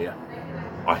 Oh dear.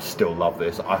 I still love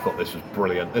this. I thought this was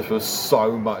brilliant. This was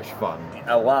so much fun.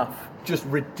 A laugh. Just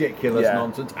ridiculous Yeah.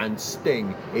 nonsense. And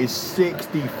Sting is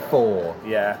 64.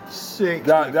 Yeah.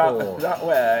 64. That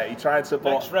where he tried to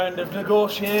put. Next round of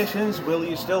negotiations, will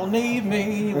you still need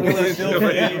me? Will you still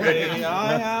need me?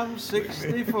 I am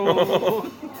 64.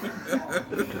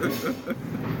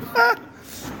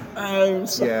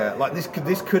 Yeah, like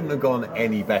this couldn't have gone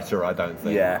any better, I don't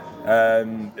think. Yeah.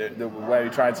 Where he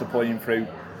tried to put him through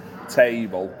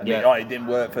table and it didn't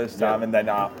work first time and then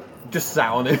Just sat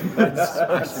on him.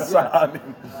 sat on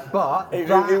him. But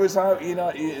It was how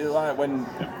like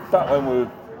back when we were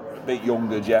a bit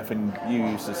younger, Jeff, and you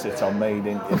used to sit on me,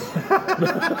 didn't you?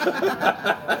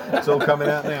 it's all coming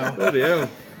out now. Bloody hell.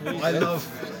 I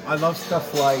love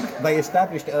stuff like they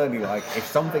established early, like if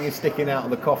something is sticking out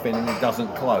of the coffin and it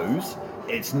doesn't close,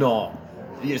 it's not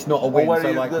a win. Or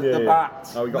So like the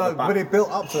bat. Oh, we got no, the back. but it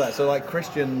built up to that. So like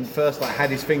Christian first like had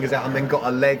his fingers out and then got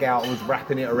a leg out and was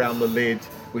wrapping it around the lid,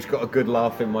 which got a good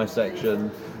laugh in my section.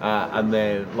 And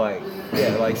then like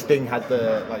Sting had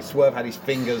Swerve had his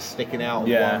fingers sticking out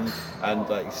one, and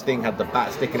like Sting had the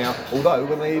bat sticking out. Although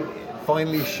when they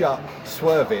finally shut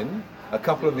Swerve in, a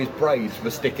couple of his braids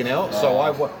were sticking out. So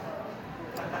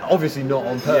obviously not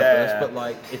on purpose, but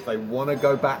like if they want to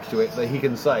go back to it, that he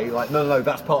can say like, no,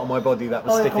 that's part of my body that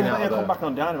was sticking out. Come back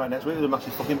on Dynamite next week with a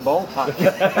massive fucking ball patch.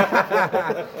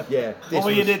 Yeah.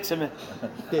 What you did to me.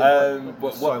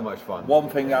 So much fun. One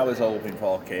thing I was hoping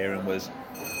for, Kieran, was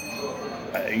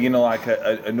like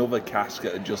another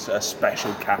casket, just a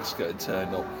special casket had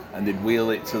turned up, and they'd wheel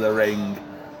it to the ring,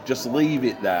 just leave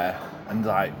it there, and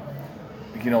like,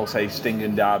 say Sting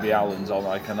and Darby Allin's on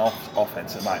like an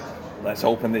offense, and like, let's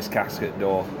open this casket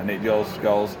door, and it just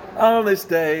goes, on this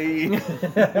day.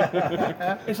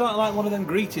 It's like one of them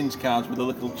greetings cards with a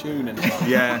little tune in it.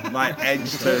 Yeah, like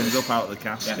Edge turns up out of the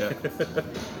casket.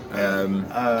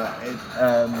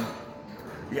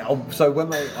 So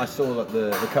when I saw that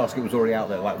the casket was already out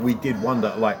there, like we did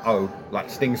wonder, like, oh, like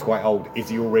Sting's quite old, is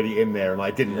he already in there? And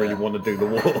I didn't really want to do the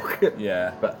walk.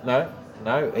 Yeah. But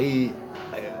no, he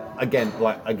again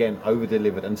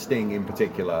over-delivered, and Sting in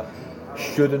particular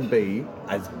shouldn't be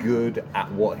as good at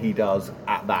what he does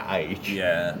at that age.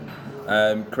 Yeah.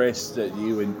 Chris, did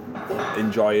you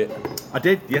enjoy it? I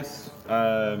did, yes.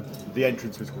 The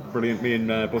entrance was brilliant. Me and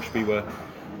Bushby were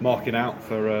marking out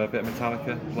for a bit of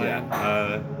Metallica playing.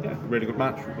 Yeah, really good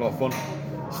match, a lot of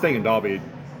fun. Sting and Darby,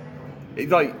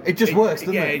 it just works,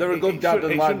 doesn't it? They're a good dad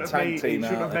and lad tag team. It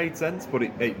shouldn't have made sense, but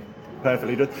it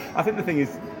perfectly does. I think the thing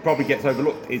is probably gets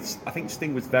overlooked is I think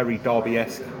Sting was very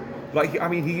Darby-esque. Like, I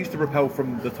mean, he used to rappel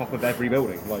from the top of every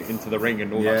building, like into the ring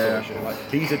and all that sort of shit. Like,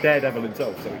 he's a daredevil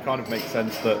himself, so it kind of makes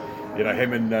sense that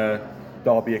him and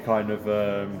Darby are kind of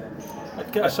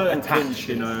Get a certain attached,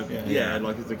 kinship.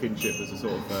 like it's a kinship as a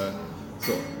sort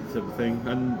of thing.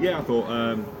 And yeah, I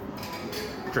thought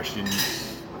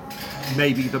Christian's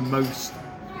maybe the most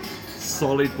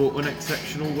solid but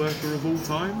unexceptional worker of all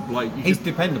time. Like He's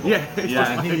dependable. Yeah.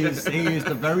 He is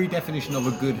the very definition of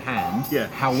a good hand. Yeah.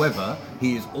 However,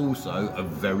 he is also a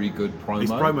very good promo. His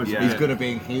promos, He's good at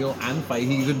being heel and face.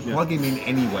 You can plug him in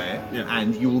anywhere,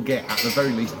 and you will get at the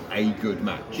very least a good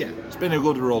match. Yeah. It's been a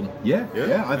good run. Yeah.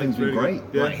 I think it's been really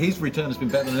great. good. Yeah. Like, his return has been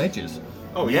better than Edge's.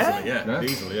 Oh, Yeah?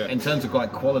 Easily, yeah. In terms of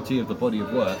like quality of the body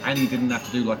of work, and he didn't have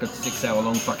to do like a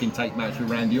 6-hour-long fucking tape match with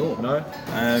Randy Orton. No.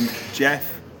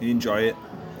 Jeff, you enjoy it?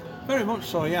 Very much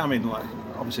so, yeah. I mean, like,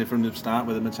 obviously from the start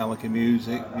with the Metallica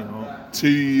music,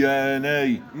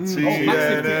 TNA.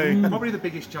 TNA. Probably the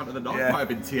biggest chant of the night might have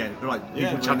been TNA, like people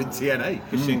Yeah. chanting TNA,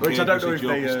 Christian which I Cage don't know was if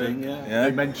a joke of Sting, yeah.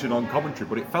 they mention on commentary,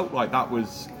 but it felt like that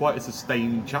was quite a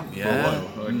sustained chant for a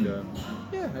while. Like,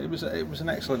 Yeah, it was an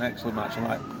excellent match. And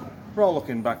like, we're all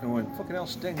looking back and going, fucking hell,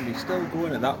 Sting, he's still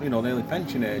going at that, nearly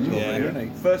pension age over there, isn't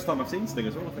he? First time I've seen Sting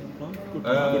as well, I think.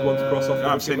 Well, good one to cross off.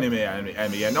 I've seen him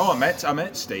here. No, I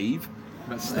met Steve.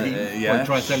 Steve. Yeah.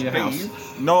 Try to sell your house.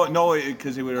 No,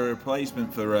 because he was a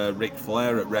replacement for Ric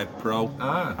Flair at Rev Pro.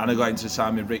 And I got him to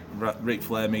sign me Ric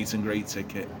Flair meet and greet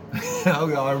ticket. Oh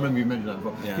yeah, I remember you mentioned that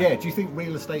before. Yeah. Do you think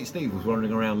Real Estate Steve was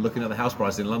wandering around looking at the house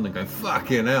price in London going,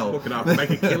 fucking hell? Looking up, make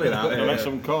a killing out there. Make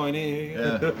some coin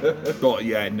here. But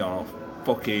yeah, no,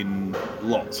 fucking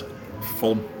lots of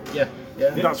fun. Yeah.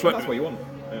 That's what you want.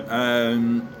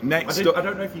 Next I up,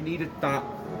 don't know if you needed that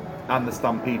and the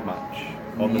Stampede match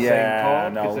on the Yeah, same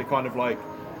card, no. because they're kind of like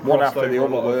one crossed after the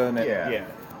over a other, lot of- weren't it? Yeah.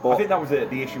 But- I think that was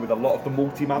the issue with a lot of the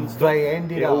multi-man stuff. They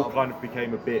ended it all up- kind of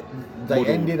became a bit. They muddled.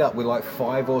 ended up with like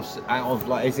 5 or out of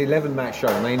like it's 11 match show,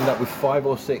 and they ended up with 5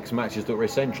 or 6 matches that were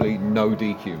essentially no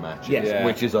DQ matches, Yeah.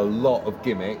 which is a lot of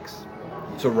gimmicks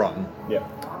to run. Yeah.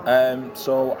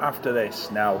 So after this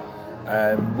now,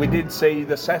 we did see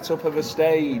the setup of a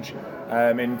stage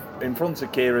in front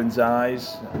of Kieran's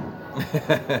eyes.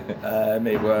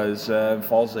 It was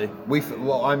Fozzy.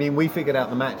 We figured out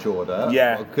the match order,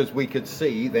 Yeah. because we could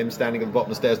see them standing at the bottom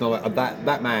of the stairs. And I'm like,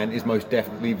 that man is most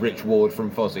definitely Rich Ward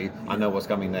from Fozzy. I know what's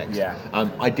coming next. Yeah.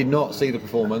 I did not see the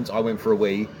performance. I went for a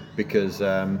wee because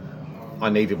I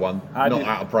needed one, out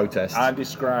of protest. I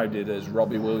described it as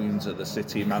Robbie Williams at the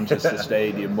City of Manchester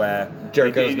Stadium, where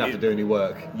Jericho doesn't have to do any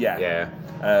work. Yeah.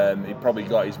 He probably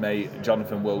got his mate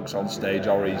Jonathan Wilkes on stage,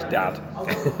 or his dad.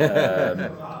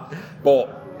 But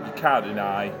you can't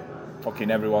deny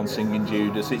fucking everyone singing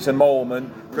Judas. It's a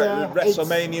moment,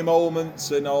 WrestleMania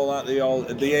moments and all that. The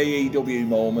AEW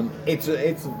moment. It's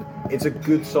a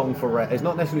good song for. It's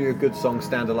not necessarily a good song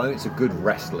standalone. It's a good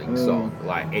wrestling song.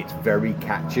 Like, it's very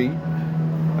catchy.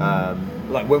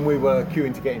 Like when we were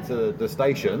queuing to get into the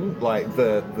station, like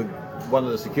the one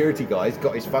of the security guys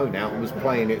got his phone out and was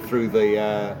playing it through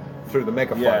the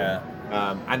megaphone. Yeah.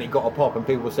 And it got a pop, and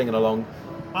people were singing along.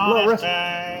 Like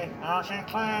that.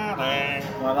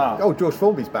 Oh, George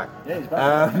Formby's back. Yeah, he's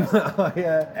back.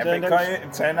 Yeah.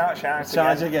 Turn that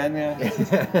Charge again, yeah.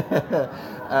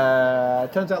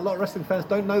 Turns out a lot of wrestling fans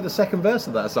don't know the second verse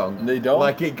of that song. They don't?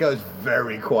 Like, it goes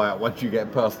very quiet once you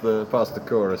get past the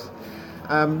chorus.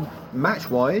 Match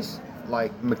wise,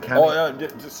 like mechanic.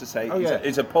 Just to say, yeah.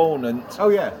 his opponent. Oh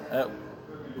yeah.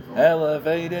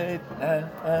 Elevated and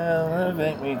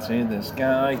elevate me to the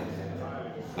sky.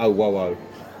 Oh whoa.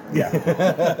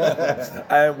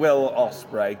 Yeah. Will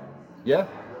Ospreay. Yeah.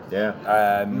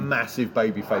 Yeah. Massive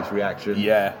babyface reaction.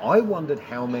 Yeah. I wondered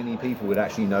how many people would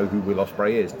actually know who Will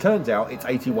Ospreay is. Turns out it's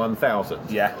 81,000.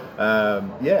 Yeah.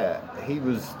 Yeah. He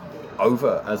was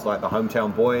over as like the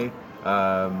hometown boy.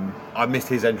 I missed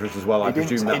his entrance as well. I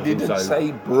presume that he was didn't also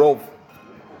say bruv.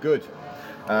 good.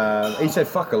 He said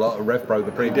fuck a lot at Rev Pro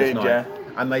the previous did, night. yeah.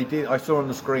 And they did. I saw on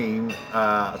the screen.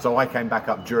 So I came back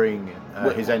up during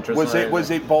his entrance. Was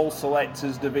it Bowl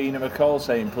Selectors Davina McCall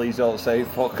saying, "Please don't say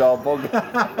fuck or bug"?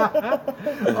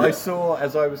 I saw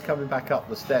as I was coming back up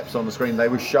the steps on the screen, they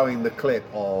were showing the clip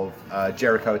of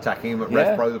Jericho attacking him at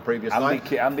Rev Pro the previous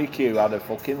night. Andy Q had a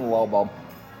fucking lob on.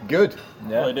 Good.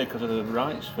 Well, he did because of the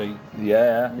rights fee.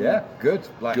 Yeah. Yeah, good.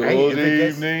 Like, Good hey,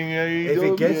 evening,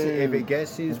 if it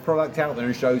gets his product out there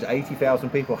and shows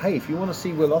 80,000 people, hey, if you want to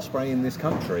see Will Ospreay in this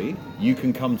country, you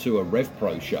can come to a Rev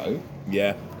Pro show.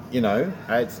 Yeah. You know,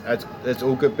 it's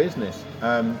all good business.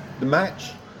 The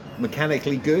match,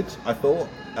 mechanically good, I thought.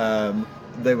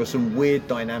 There were some weird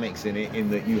dynamics in it,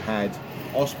 in that you had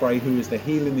Ospreay, who is the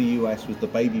heel in the US, was the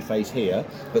babyface here,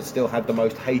 but still had the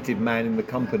most hated man in the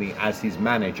company as his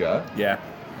manager. Yeah.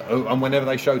 And whenever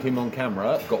they showed him on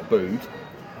camera, got booed.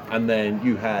 And then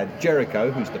you had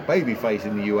Jericho, who's the babyface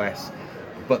in the US,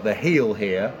 but the heel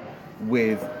here,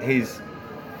 with his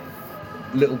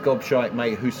little gobshite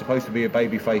mate who's supposed to be a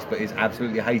babyface but is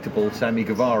absolutely hateable, Sammy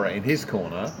Guevara, in his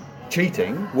corner,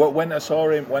 cheating. Well, when I saw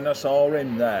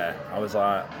him there, I was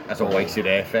like, That's a wasted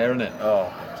airfare, isn't it? oh,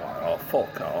 I was like, oh,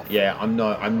 fuck off. Yeah, I'm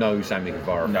no Sammy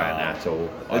Guevara fan at all.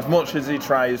 As much as he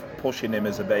tries pushing him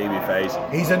as a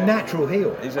babyface, He's a natural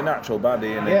heel. he's a natural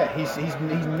baddie, isn't he? Yeah, he's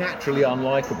naturally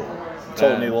unlikable.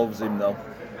 Tony loves him though.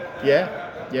 Yeah.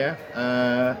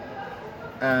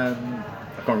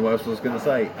 I can't remember what else I was going to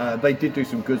say. They did do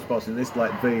some good spots in this,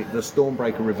 like the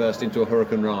Stormbreaker reversed into a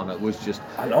Hurricane Rana was just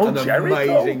an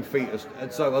amazing feat.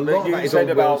 So a lot of that is all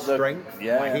Will's strength.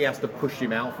 Yeah. Like, he has to push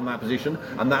him out from that position,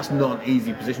 and that's not an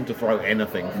easy position to throw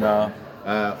anything from. No.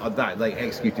 That they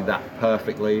executed that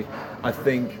perfectly. I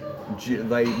think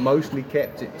they mostly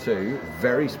kept it to,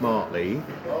 very smartly,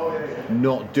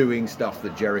 not doing stuff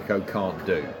that Jericho can't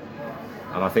do.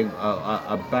 And I think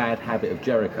a bad habit of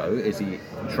Jericho is he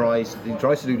tries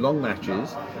to do long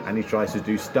matches, and he tries to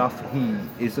do stuff he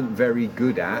isn't very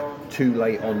good at too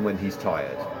late on when he's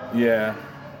tired. Yeah.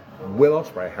 Will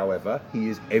Ospreay, however, he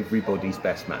is everybody's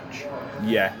best match.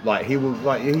 Yeah. Like he's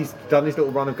done his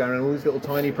little run of going around all these little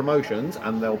tiny promotions,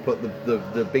 and they'll put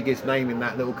the biggest name in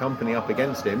that little company up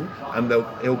against him, and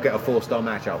he'll get a 4-star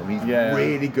match out of him. He's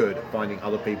really good at finding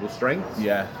other people's strengths.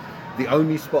 Yeah. The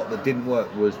only spot that didn't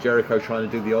work was Jericho trying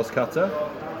to do the Oz Cutter.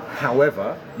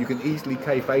 However, you can easily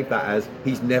kayfabe that as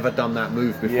he's never done that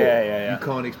move before. Yeah. You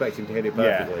can't expect him to hit it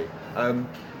perfectly.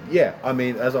 Yeah, I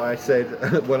mean, as I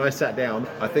said when I sat down,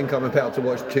 I think I'm about to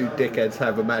watch two dickheads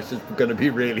have a match that's going to be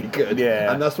really good.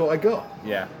 Yeah. And that's what I got.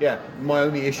 Yeah. Yeah. My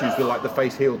only issues were like the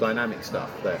face-heel dynamic stuff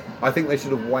there. I think they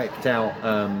should have wiped out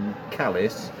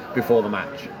Callis before the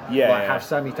match. Have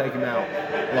Sammy take him out,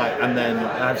 and then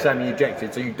have Sammy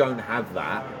ejected, so you don't have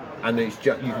that, and it's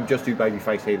you can just do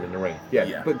babyface heel in the ring.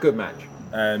 Yeah. But good match.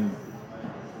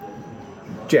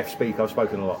 Jeff, speak. I've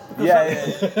spoken a lot.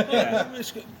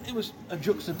 It was a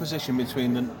juxtaposition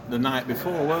between the night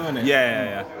before, weren't it?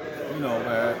 Yeah. You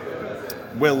know,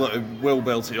 Will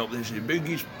built it up. This is the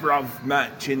biggest Brav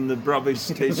match in the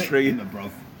Bravist history. In the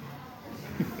Brav.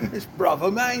 It's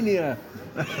Bravomania.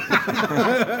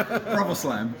 Bravo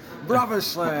Slam. Bravo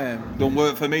Slam. Don't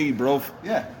work for me, bruv.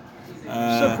 Yeah.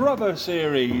 it's a Bravo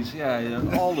series.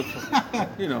 All the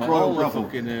all the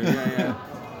fucking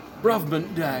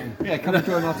Bravment Day. Yeah, come and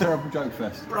join our terrible joke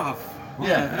fest. Brav.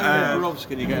 Yeah. Bravs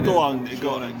can you get? Go on, Jeff.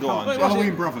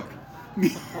 Halloween Bravik.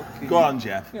 Go on,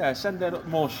 Jeff. Yeah, send out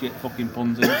more shit fucking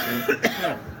puns into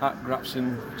Hat Graps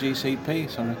and GCP,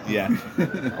 sorry. Yeah.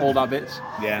 Old habits.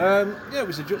 Yeah. It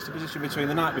was a juxtaposition between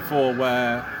the night before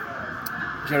where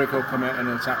Jericho came out and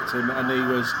attacked him and he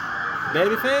was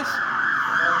babyface,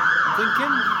 I'm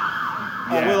thinking.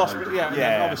 Will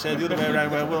Ospreay, obviously the other way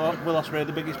around where Will Ospreay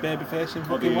the biggest babyface in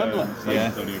fucking Wembley.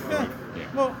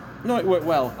 Well, no, it worked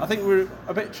well. I think we're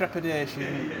a bit of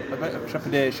trepidation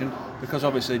because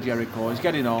obviously Jericho is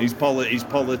getting on. His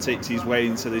politics, his way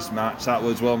into this match. That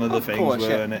was one of the things,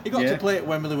 weren't it? He got to play at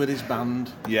Wembley with his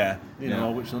band. Yeah. You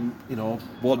know, which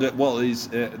what is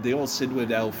the old Sid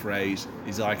Waddell phrase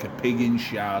is like a pig in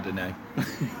Chardonnay.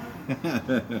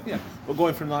 But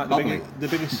going from like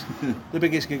the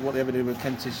biggest gig what they ever did with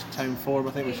Kentish Town Forum,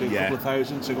 I think was a couple of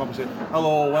thousand. So obviously,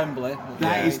 hello Wembley.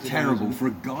 That is terrible for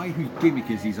a guy whose gimmick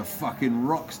is he's a fucking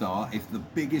rock star. If the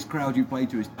biggest crowd you play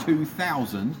to is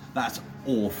 2,000, that's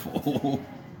awful.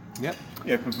 Yep.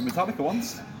 Yeah, from Metallica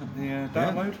once. The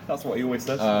download. That's what he always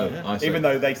says. Even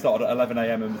though they started at 11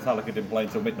 a.m. and Metallica didn't play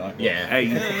until midnight. Yeah. Hey,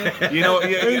 you know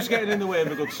who's getting in the way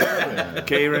of a good story?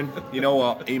 Kieran, you know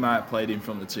what? He might have played in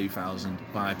front of 2,000,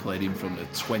 but I played in front of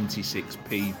 26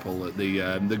 people at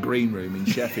the green room in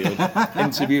Sheffield,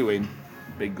 interviewing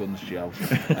Big Guns Joe.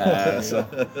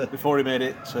 Before he made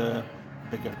it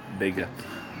bigger.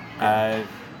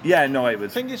 It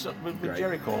was. The thing is, with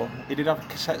Jericho, he did have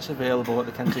cassettes available at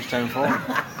the Kentish Town Forum.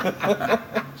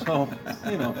 So,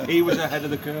 he was ahead of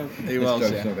the curve. He was,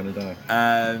 This joke's not going to die.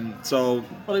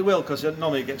 Well, he will, because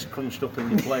normally it gets crunched up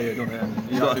in the player, doesn't it?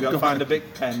 And you have to go find a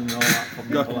big pen and all that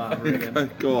fucking palaver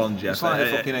again. Go on, Jeff. It's like the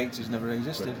fucking 80s never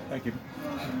existed. Thank you.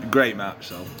 Great match,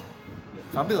 though.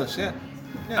 Fabulous, yeah.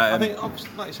 I think,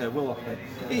 like you said, Will Ospreay,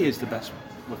 he is the best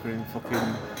looker in fucking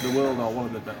the world, or one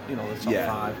of the top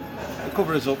 5. It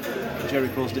covers up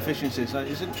Jericho's deficiencies.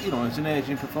 He's an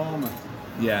aging performer.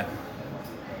 Yeah.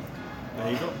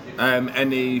 There you go.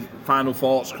 Any final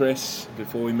thoughts, Chris,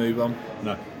 before we move on?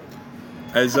 No.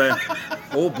 As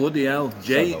oh bloody hell,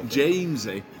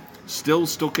 Jamesy still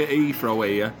stuck at Heathrow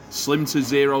here. Slim to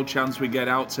zero chance we get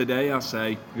out today, I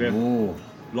say. Yeah.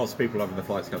 Lots of people having their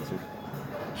flights cancelled.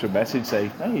 Should message say,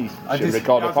 hey, should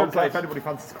record a podcast. If anybody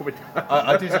fancies coming.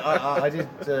 I did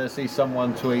see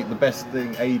someone tweet the best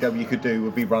thing AEW could do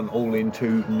would be run All In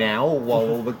 2 now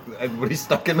while everybody's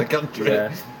stuck in the country.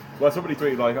 Yeah. Well, somebody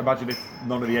tweeted imagine if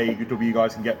none of the AEW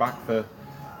guys can get back for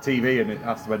TV and it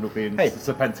has to end up being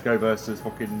Serpentico versus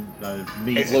fucking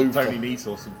Tony Nese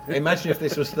or something. Imagine if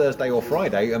this was Thursday or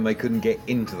Friday and they couldn't get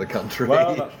into the country.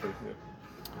 Well, that's true.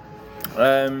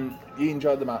 Yeah. You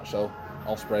enjoyed the match though,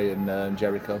 Ospreay and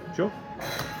Jericho. Sure.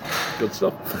 Good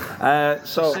stuff.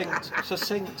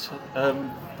 Succinct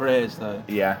praise though.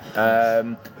 Yeah.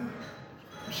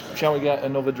 Shall we get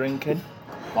another drink in?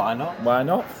 Why not? Why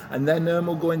not? And then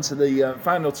we'll go into the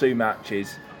final 2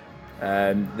 matches.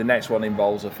 The next one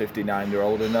involves a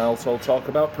 59-year-old, and also talk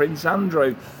about Prince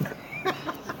Andrew.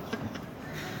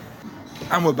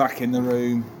 And we're back in the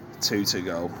room. 2 to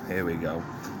go. Here we go.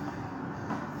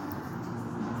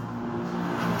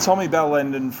 Tommy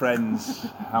Bellend and Friends,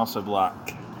 House of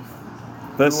Black.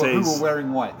 versus Who were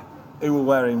wearing white? Who were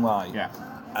wearing white? Yeah.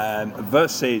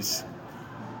 Versus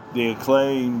the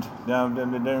Acclaimed,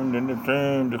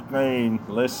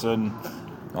 listen,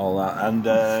 all that, and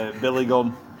Billy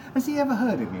Gunn. Has he ever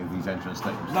heard any of these entrance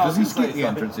statements? No, Does he it's skip like- the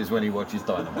entrances when he watches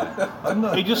Dynamite? I don't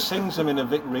know. He just sings them in a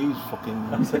Vic Reeves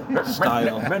fucking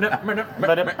style.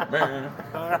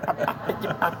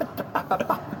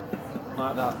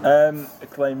 Like that.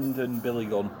 Acclaimed and Billy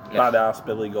Gunn, badass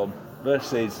Billy Gunn,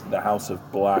 versus the House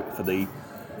of Black for the,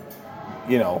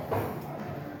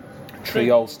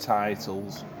 trios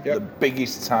titles, the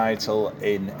biggest title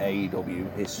in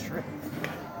AEW history.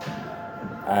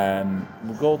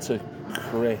 We'll go to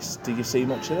Chris. Did you see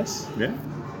much of this? Yeah.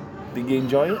 Did you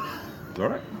enjoy it? It's all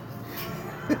right.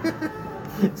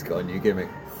 It's got a new gimmick.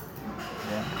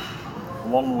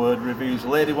 One word reviews.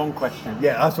 Lady, one question.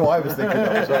 Yeah, that's what I was thinking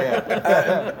of. So,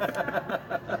 yeah.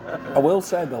 I will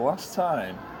say the last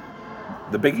time,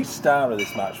 the biggest star of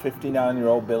this match,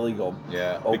 59-year-old Billy Gunn,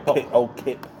 Yeah.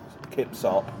 Kip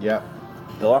Sop, Yeah.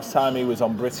 the last time he was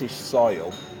on British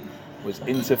soil was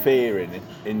interfering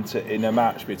in a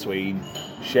match between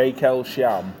Sheikh El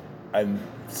Sham and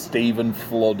Stephen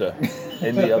Fludder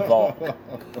in the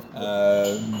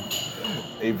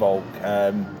Evoke,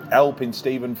 helping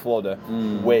Stephen Fludder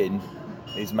win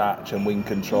his match and win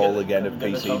control again of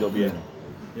PCW.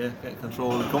 Yeah, get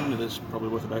control of the company that's probably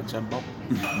worth about 10 bob.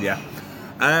 Yeah.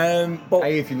 But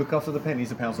Hey, if you look after the pennies,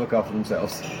 the pounds look after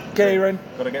themselves. Kieran,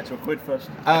 Got to get to a quid first.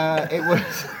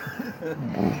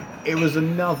 It was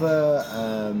another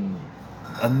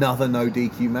no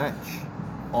DQ match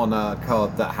on a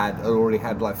card that had already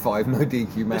had like 5 no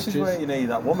DQ matches. This is where you need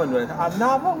that woman with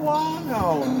another one.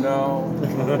 Oh no.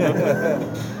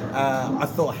 I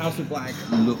thought House of Black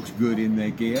looks good in their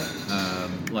gear,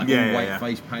 like white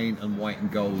face paint and white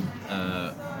and gold.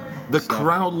 the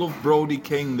crowd loved Brody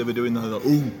King. They were doing the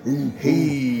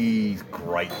He's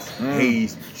great.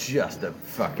 He's just a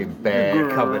fucking bear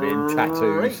covered in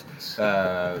tattoos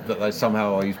that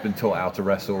somehow he's been taught how to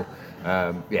wrestle.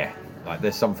 Like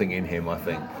there's something in him, I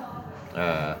think.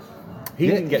 He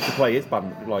didn't get to play his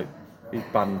band, like his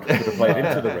band could have played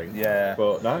into the ring. Yeah.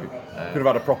 But no, could have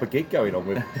had a proper gig going on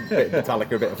with a bit of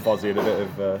Metallica, a bit of Fozzy, and a bit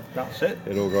of That's it.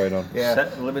 it all going on. Yeah.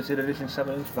 Limited edition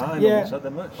 7-inch vinyl. Yeah, So they're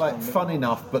much like fun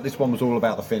enough, but this one was all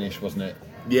about the finish, wasn't it?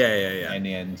 Yeah. In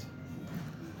the end.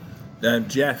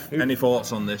 Jeff, any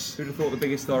thoughts on this? Who'd have thought the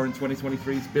biggest star in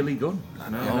 2023 is Billy Gunn?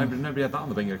 Nobody had that on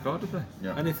the bingo card, did they?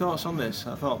 Yeah. Any thoughts on this?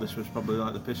 I thought this was probably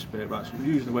like the piss spirit match.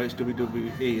 Usually the way it's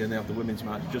WWE and they have the women's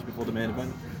match just before the main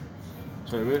event.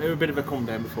 So it was a bit of a come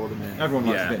down before the main. Everyone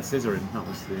likes Yeah. a bit of scissoring. That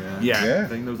was the Yeah.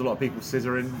 thing. There was a lot of people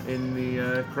scissoring in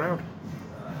the crowd.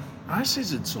 I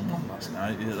scissored someone last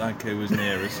night, like who was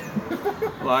near us.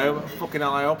 Like, fucking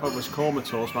hell, I hope I was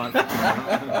comatose, man.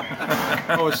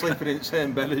 I was sleeping in the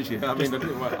same bed as you. I mean, I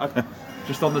didn't work.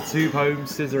 Just on the tube home,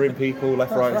 scissoring people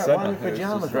left, right, and centre.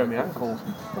 Pyjamas around my ankles.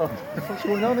 What's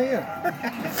going on here?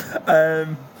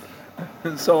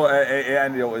 So it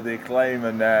ended up with the Acclaim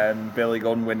and Billy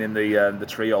Gunn winning the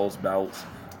trios belts.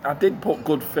 I did put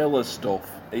good filler stuff.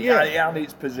 It had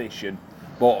its position,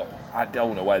 but I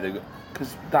don't know whether,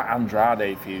 because that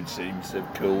Andrade feud seems to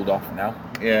have cooled off now.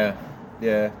 Yeah.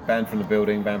 Banned from the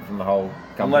building, banned from the whole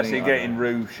company. Unless you're getting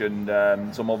Roosh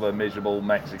and some other miserable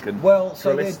Mexican. Well, so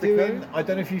they're Tralistic doing. dude. I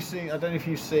don't know if you've seen.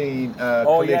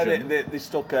 Oh yeah, Collision. they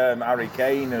stuck Harry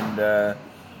Kane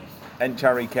and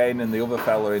Harry Kane and the other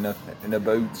fella in a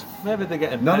boot. Maybe they're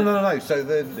getting. No. So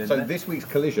this week's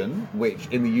Collision, which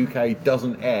in the UK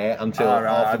doesn't air until All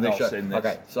right, after I've the not show. seen this.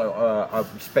 Okay, so I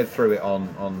sped through it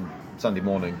on Sunday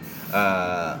morning.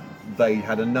 They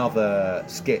had another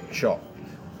skit shot.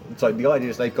 So the idea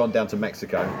is they've gone down to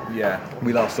Mexico. Yeah.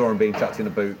 We last saw him being chucked in a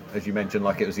boot, as you mentioned,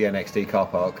 like it was the NXT car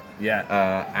park.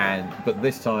 Yeah. But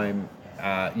this time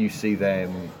you see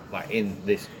them like in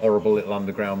this horrible little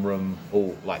underground room,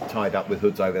 all like tied up with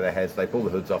hoods over their heads. They pull the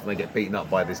hoods off and they get beaten up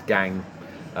by this gang.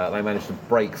 They manage to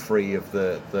break free of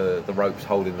the ropes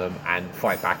holding them and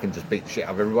fight back and just beat the shit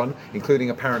out of everyone, including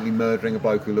apparently murdering a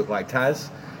bloke who looked like Taz.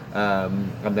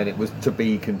 And then it was to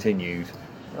be continued.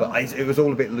 But it was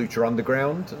all a bit Lucha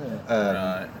Underground.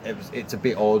 Right. It's a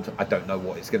bit odd. I don't know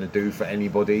what it's going to do for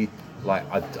anybody. Like,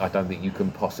 I don't think you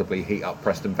can possibly heat up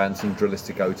Preston Vanson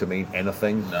Drilistico to mean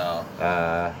anything. No.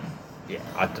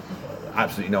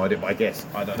 Absolutely no idea. But I guess,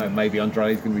 I don't know, maybe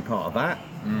Andrade's going to be part of that.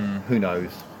 Who knows?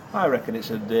 I reckon it's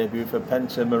a debut for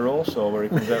Penta Moroso where he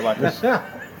comes out like this.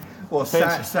 Well,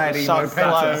 sad Sad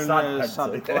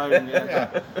clown,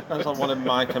 yeah. That's like one of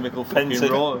My Chemical fucking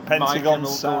Pentagon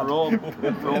sad.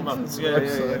 romance.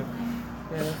 Yeah.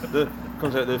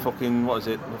 Comes out the fucking, what is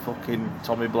it? The fucking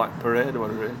Tommy Black Parade or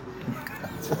whatever it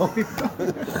is.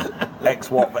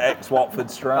 ex-Watford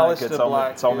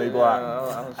striker, Tommy Black.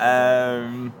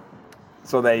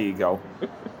 So there you go.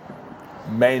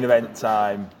 Main event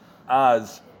time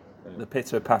as the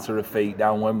pitter-patter of feet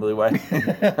down Wembley Way. From,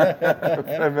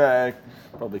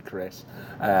 probably Chris.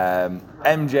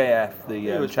 MJF,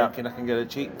 He was thinking I can get a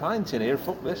cheap pint in here,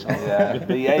 fuck this. Yeah,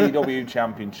 the AEW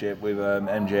Championship with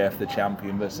MJF the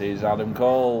champion versus Adam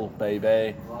Cole,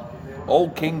 baby.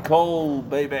 Old King Cole,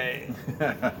 baby.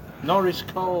 Norris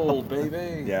Cole,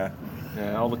 baby. Yeah,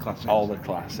 all the classics. All the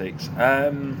classics.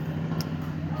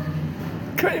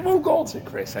 We'll go to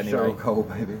Chris anyway. Cheryl Cole,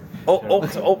 baby.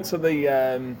 Up to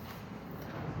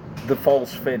the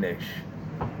false finish.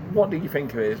 What do you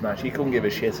think of his match? He couldn't give a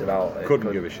shit about it.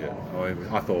 Couldn't give a shit.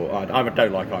 I thought I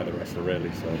don't like either wrestler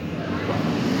really, so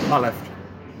I left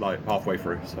like halfway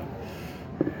through. So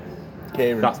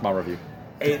Kieran. That's my review.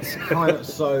 It's kind of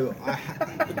so.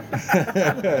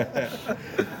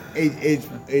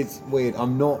 It's weird.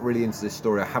 I'm not really into this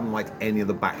story. I haven't liked any of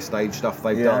the backstage stuff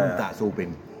they've done. That's all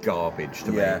been garbage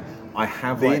to me. I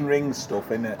have the in-ring stuff,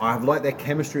 innit? I have liked their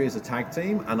chemistry as a tag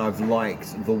team, and I've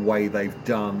liked the way they've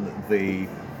done the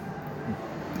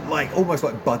almost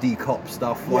like buddy cop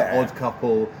stuff, like Odd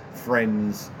Couple,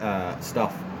 Friends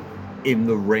stuff in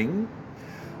the ring.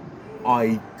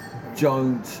 I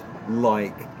don't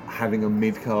like having a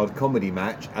mid-card comedy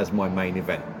match as my main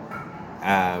event.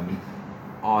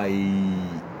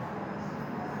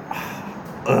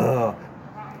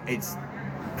 It's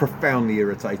profoundly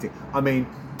irritating. I mean,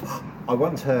 I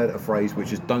once heard a phrase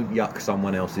which is "don't yuck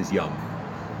someone else's yum."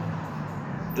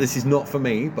 This is not for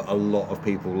me, but a lot of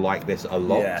people like this a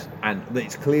lot, and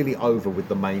it's clearly over with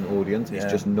the main audience. It's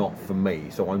just not for me,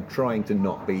 so I'm trying to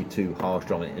not be too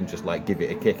harsh on it and just like give it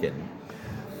a kick in.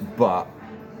 But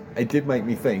it did make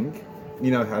me think.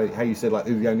 You know how you said like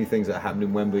the only things that happened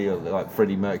in Wembley are like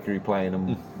Freddie Mercury playing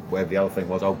and where the other thing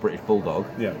was British Bulldog.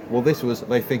 Yeah. Well, this was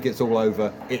they think it's all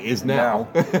over. It is now.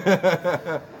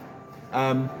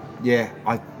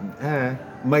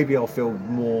 Maybe I'll feel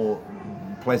more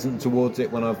pleasant towards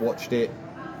it when I've watched it.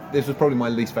 This was probably my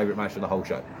least favourite match of the whole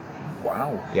show.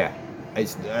 Wow. Yeah.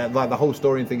 It's like the whole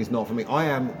story and thing is not for me. I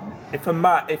am. If a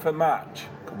match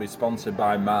could be sponsored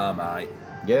by Marmite.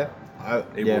 Yeah.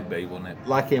 It would be, wouldn't it?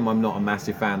 Like him, I'm not a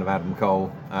massive fan of Adam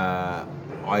Cole. I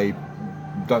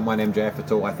don't mind MJF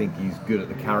at all. I think he's good at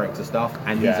the character stuff,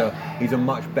 and he's a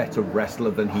much better wrestler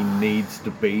than he needs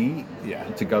to be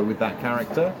to go with that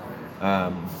character.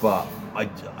 But I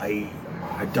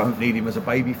don't need him as a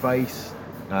babyface.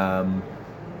 But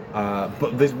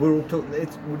we're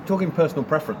talking personal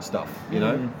preference stuff, you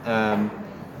know.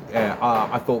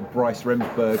 I thought Bryce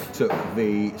Remsburg took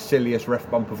the silliest ref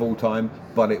bump of all time,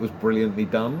 but it was brilliantly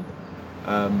done.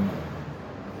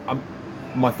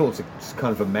 My thoughts are just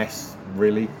kind of a mess,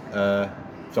 really.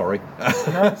 Sorry.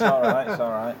 No, it's all right. It's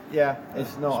all right. Yeah,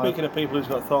 it's not. Speaking of people who's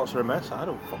got thoughts are a mess, I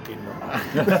don't fucking know.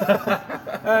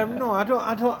 No, I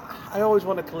don't. I always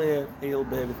want a clear heel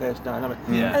babyface dynamic.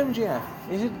 Yeah. MJF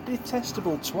is a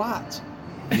detestable twat.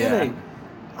 Isn't he?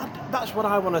 That's what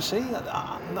I want to see.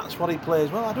 That's what he plays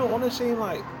well. I don't want to see him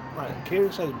like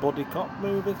Kieran says, buddy cop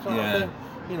movie sort of thing.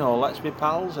 You know, let's be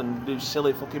pals and do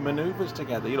silly fucking manoeuvres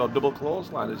together. You know, double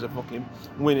clothesline is a fucking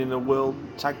winning a world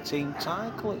tag team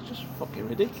title. It's just fucking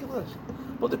ridiculous.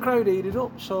 But the crowd ate it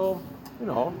up, so, you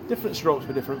know, different strokes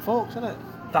for different folks, isn't it?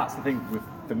 That's the thing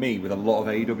for me with a lot of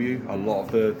AEW, a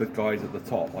lot of the guys at the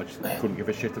top, I just couldn't give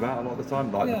a shit about a lot of the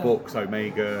time. Like the Bucks,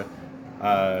 Omega,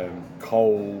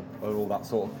 Cole and all that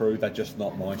sort of crew, they're just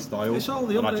not my style. It's all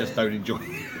the and I just don't enjoy it.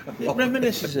 It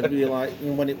reminisces of you like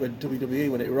when it was WWE,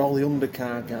 when it were all the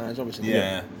undercard guys, obviously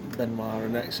Benoit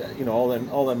and etc. You know,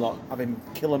 all them lot having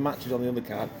killer matches on the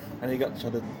undercard, and you got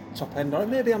to the top end. Or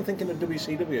maybe I'm thinking of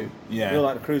WCW. Yeah. You know,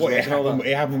 like the cruiserweights and all that.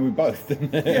 It happened with both,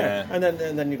 didn't it? Yeah. And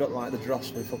then you got like the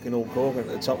dross with fucking Hulk Hogan at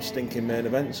the top, stinking main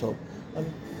event. So,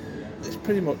 and it's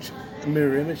pretty much a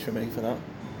mirror image for me for that.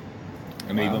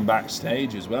 And even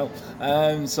backstage as well.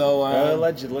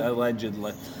 Allegedly.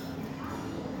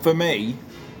 For me,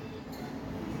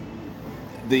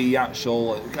 the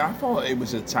actual... I thought it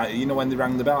was you know, when they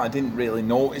rang the bell, I didn't really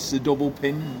notice the double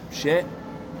pin shit.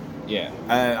 Yeah.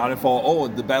 And I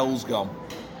thought, the bell's gone.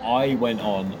 I went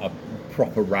on a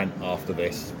proper rant after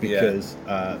this because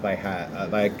they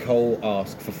had Cole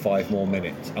ask for 5 more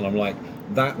minutes, and I'm like,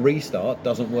 that restart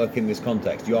doesn't work in this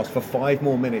context. You asked for 5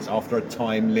 more minutes after a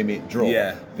time limit draw.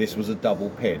 Yeah. This was a double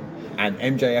pin, and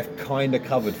MJF kind of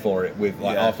covered for it with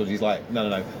afterwards. He's like,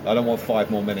 no, I don't want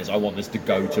 5 more minutes. I want this to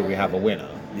go till we have a winner.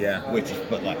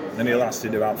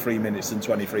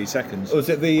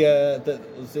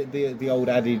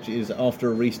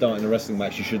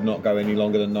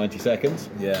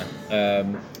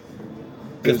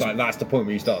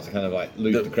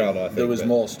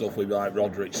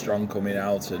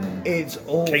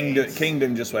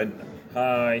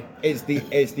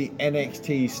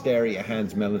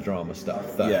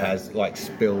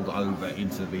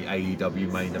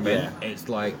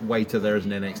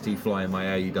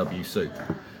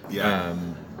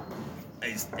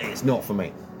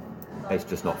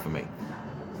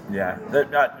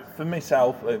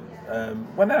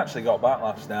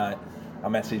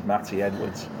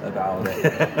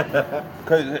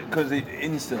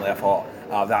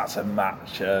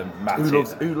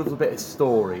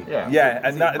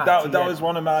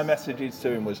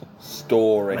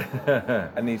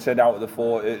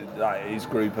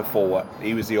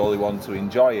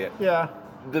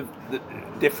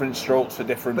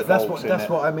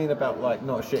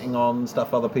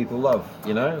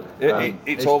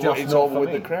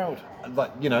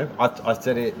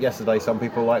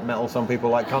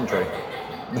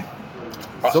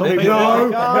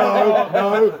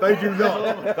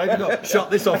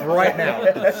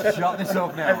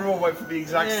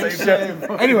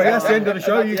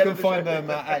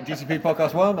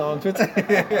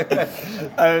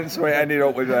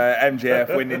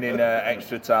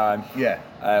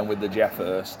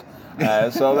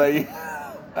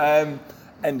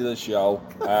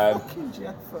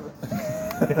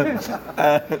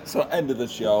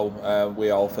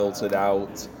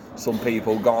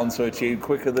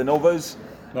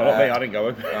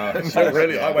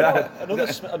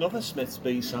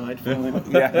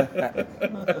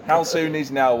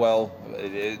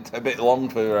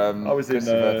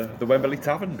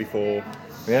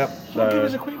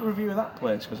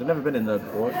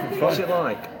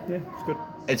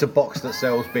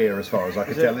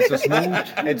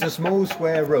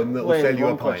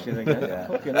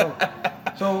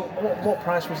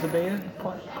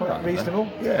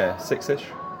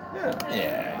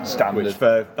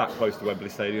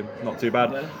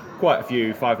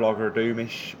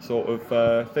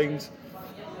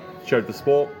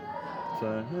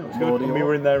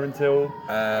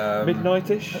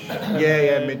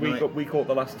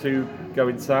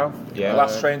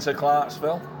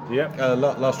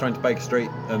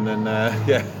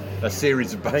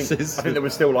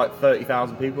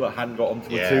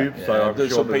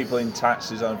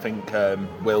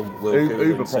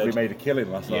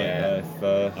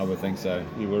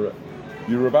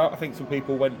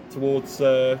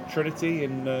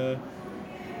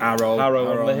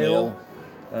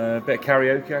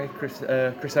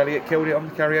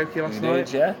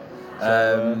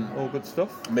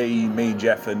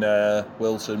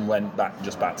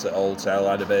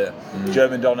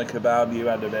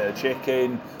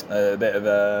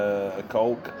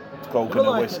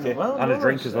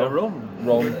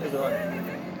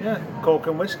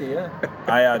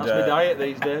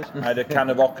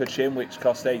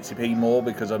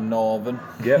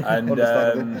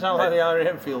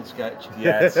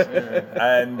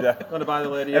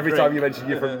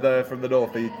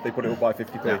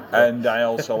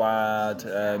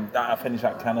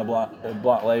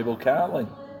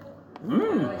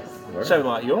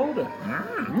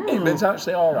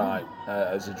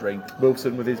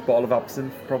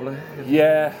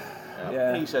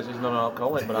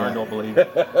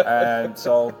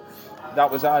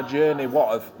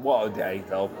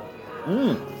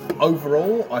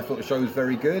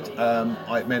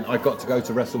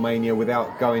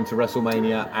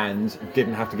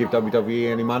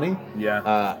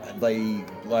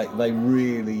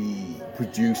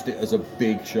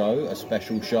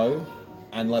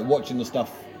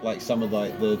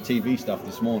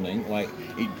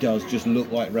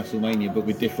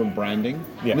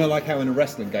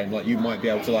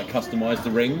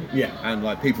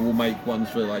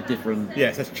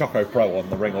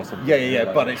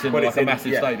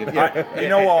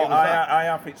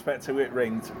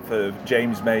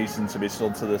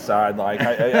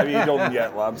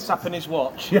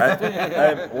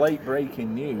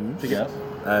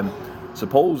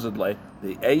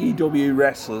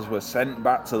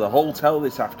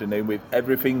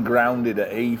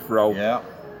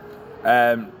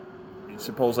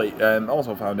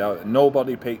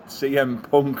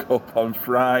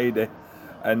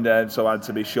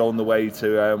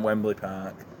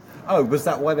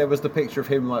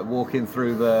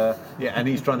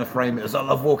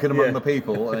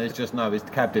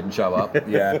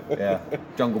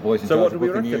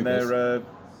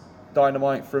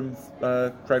 Dynamite from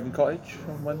Craven Cottage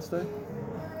on Wednesday.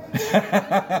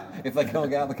 If they can't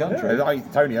get out of the country. Yeah,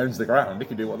 Tony owns the ground. He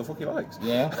can do what the fuck he likes.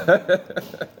 Yeah.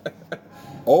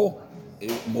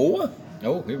 More?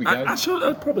 Oh, here we go.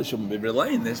 I probably shouldn't be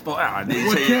relaying this, but I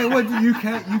did You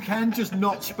can just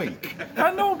not speak.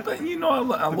 I know, but you know,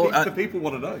 The people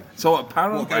want to know. So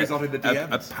apparently, What goes on in the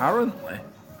DMs?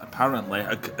 Apparently,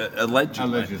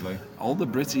 allegedly, all the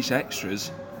British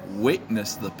extras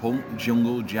witnessed the Punk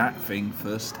Jungle Jack thing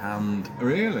firsthand.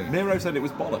 Really? Miro said it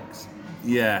was bollocks.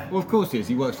 Yeah. Well, of course he is.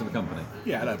 He works for the company.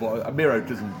 Yeah, I know, but Miro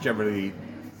doesn't generally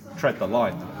tread the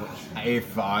line that much.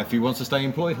 If he wants to stay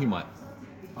employed, he might.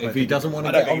 If he think doesn't he- want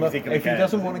I to don't get on think the, he particularly if he cares.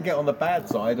 doesn't want to get on the bad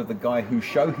side of the guy whose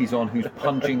show he's on, who's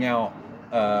punching out,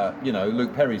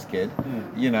 Luke Perry's kid,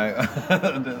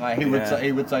 like he would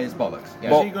say it's bollocks.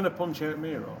 Yeah. Is he going to punch out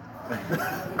Miro?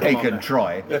 He can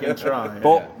try. He can try.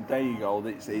 But there you go.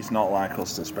 It's not like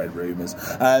us to spread rumours.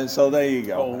 So there you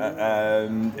go.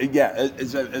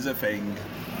 As a thing,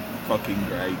 fucking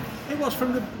great. It was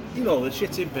from the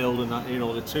shitty build and that,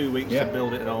 the 2 weeks Yeah. to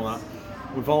build it and all that.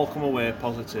 We've all come away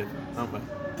positive, haven't we?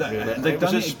 They've It was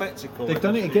done a it. spectacle. They've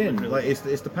done it It again. really Like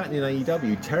it's the pattern in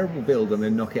AEW. Terrible build and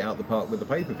then knock it out the park with the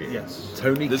pay-per-view. Yes.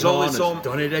 Tony There's Khan only has some-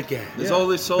 done it again. There's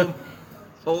only so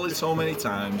many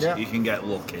times Yeah. you can get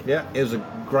lucky. Yeah, it was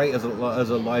great as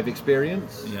a live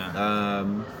experience. Yeah.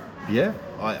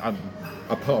 I'm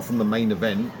apart from the main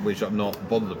event, which I'm not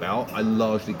bothered about, I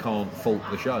largely can't fault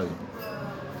the show.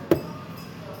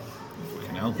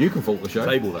 Fucking hell. You can fault the show.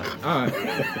 Table there. All right.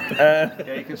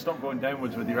 Yeah, you can stop going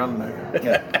downwards with your hand now.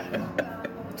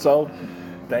 So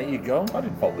there you go. I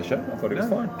didn't fault the show. I thought it was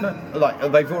fine. No, like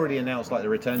they've already announced like the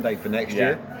return date for next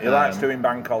year. He likes doing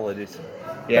bank holidays.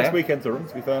 Yeah. Best weekend to run,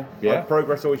 to be fair. Yeah. Like,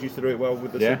 Progress always used to do it well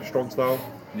with the Yeah. super strong style.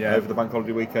 Yeah. Over the bank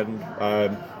holiday weekend.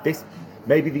 This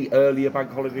maybe the earlier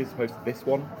bank holiday as opposed to this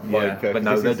one. Yeah. But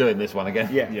no, they're doing this one again.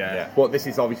 Yeah. But this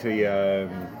is obviously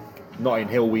Notting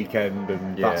Hill weekend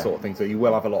and Yeah. that sort of thing. So you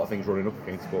will have a lot of things running up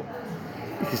against, but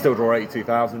you can still draw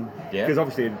 82,000. Yeah. Because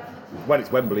obviously when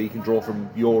it's Wembley, you can draw from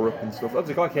Europe and stuff. There was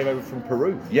a guy came over from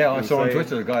Peru. Yeah, I And saw on saying-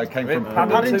 Twitter the guy came from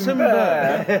Paddington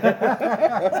Bear.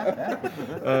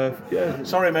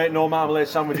 Sorry, mate, no marmalade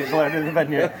sandwiches allowed in the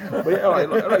venue. But yeah,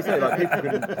 like I say, like people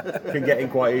can get in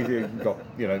quite easy. You've got,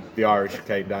 the Irish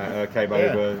came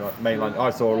over, like mainland. I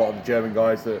saw a lot of the German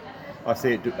guys that I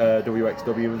see at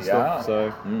WXW and stuff.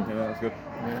 So that's good.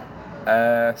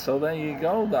 So there you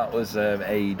go. That was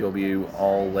AEW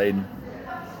All In.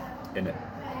 In it.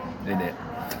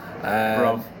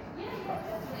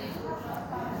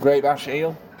 Great Bash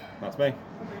Eel. That's me.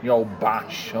 The old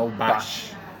bash. Old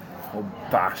bash.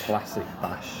 Classic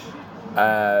bash.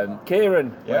 Kieran,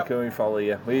 where Yep. can we follow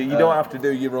you? You don't have to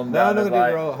do your rundown. No, of, do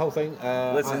the whole thing.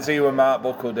 listen to you and Mark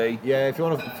Buckledy. Yeah, if you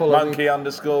want to follow me.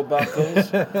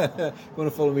 Monkey_Buckles. If you want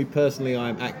to follow me personally,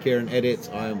 I'm at Kieran Edits.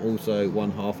 I am also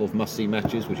one half of Must See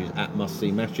Matches, which is at Must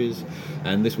See Matches.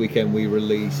 And this weekend we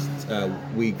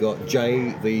we got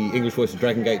Jay, the English voice of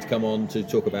Dragon Gate, to come on to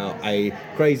talk about a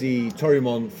crazy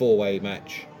Torumon 4-way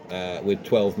match with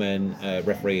 12 men, a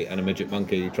referee and a midget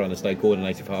monkey trying to stay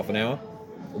coordinated for half an hour.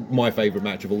 My favourite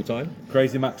match of all time.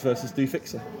 Crazy Max versus Do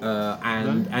Fixer.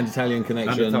 And Italian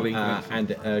Connection And Italian and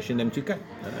Shindem 2K. There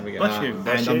we go. Bless you.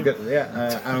 Bless you.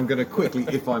 And I'm going to quickly,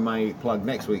 if I may, plug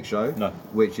next week's show, No.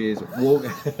 which is War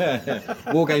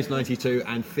Games 92,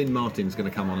 and Finn Martin's going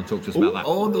to come on and talk to us about that.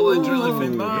 Oh, the legendary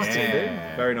Finn Martin.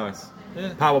 Yeah. Very nice.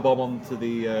 Powerbomb onto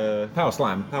the Power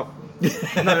Slam. I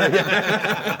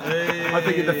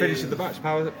think in the finish of the match,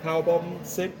 powerbomb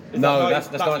Sid. No, that's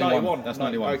 91. That's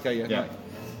 91. Okay, yeah.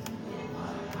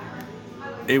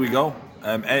 Here we go.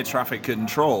 Air traffic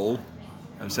control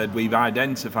have said we've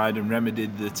identified and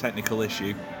remedied the technical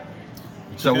issue.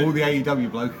 So all the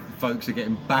AEW folks are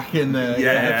getting back in there.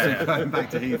 Yeah. Going back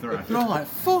to Heathrow. They're all like,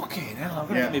 fucking hell, I've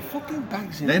got to get my fucking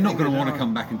bags in. They're not going to want to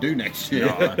come back and do next year.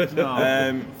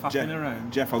 Faffing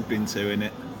around. Jeff Ogden in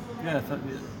it, Yeah,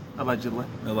 allegedly.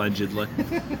 allegedly.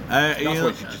 That's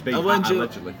what it should just be.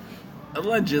 Allegedly.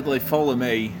 Allegedly follow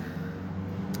me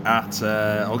at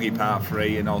Oggy Part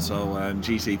 3 and also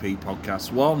GCP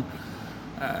Podcast 1.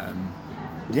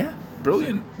 Yeah,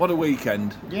 brilliant. What a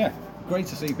weekend. Yeah, great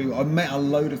to see people. I met a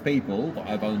load of people that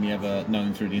I've only ever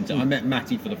known through the internet. I met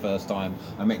Matty for the first time.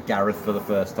 I met Gareth for the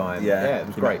first time. Yeah. It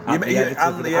was great. You met the editor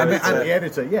I for the met editor. the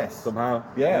editor, yes. Somehow.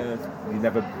 Yeah. You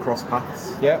never cross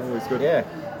paths. Yeah. Always good. Yeah.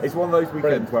 It's one of those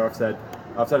weekends where I've said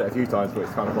it a few times, but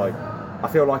it's kind of like, I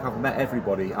feel like I've met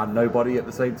everybody and nobody at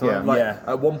the same time. Yeah. Like, Yeah.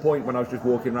 At one point when I was just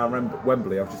walking around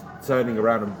Wembley, I was just turning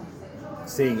around and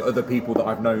seeing other people that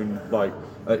I've known like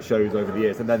at shows over the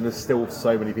years, and then there's still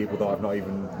so many people that I've not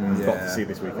even got to see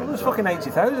this weekend. There's fucking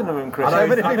 80,000 of them, Chris. I know. How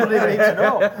many people do you need to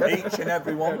know? Each and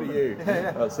every one of you.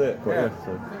 That's it. But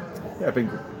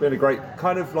been a great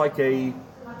kind of like a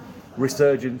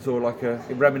resurgence or like a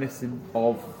reminiscing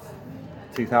of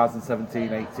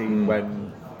 2017, 18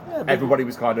 when everybody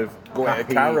was kind of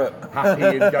happy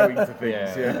and going to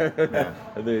things.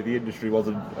 And the industry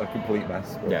wasn't a complete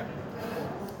mess. But.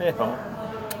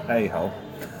 Hey ho.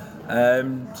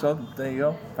 So there you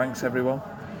go. Thanks everyone.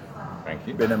 Thank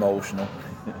you. Been emotional.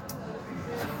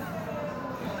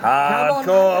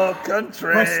 Hardcore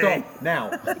country. Press stop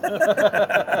now.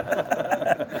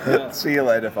 See you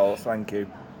later, folks. Thank you.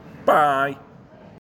 Bye.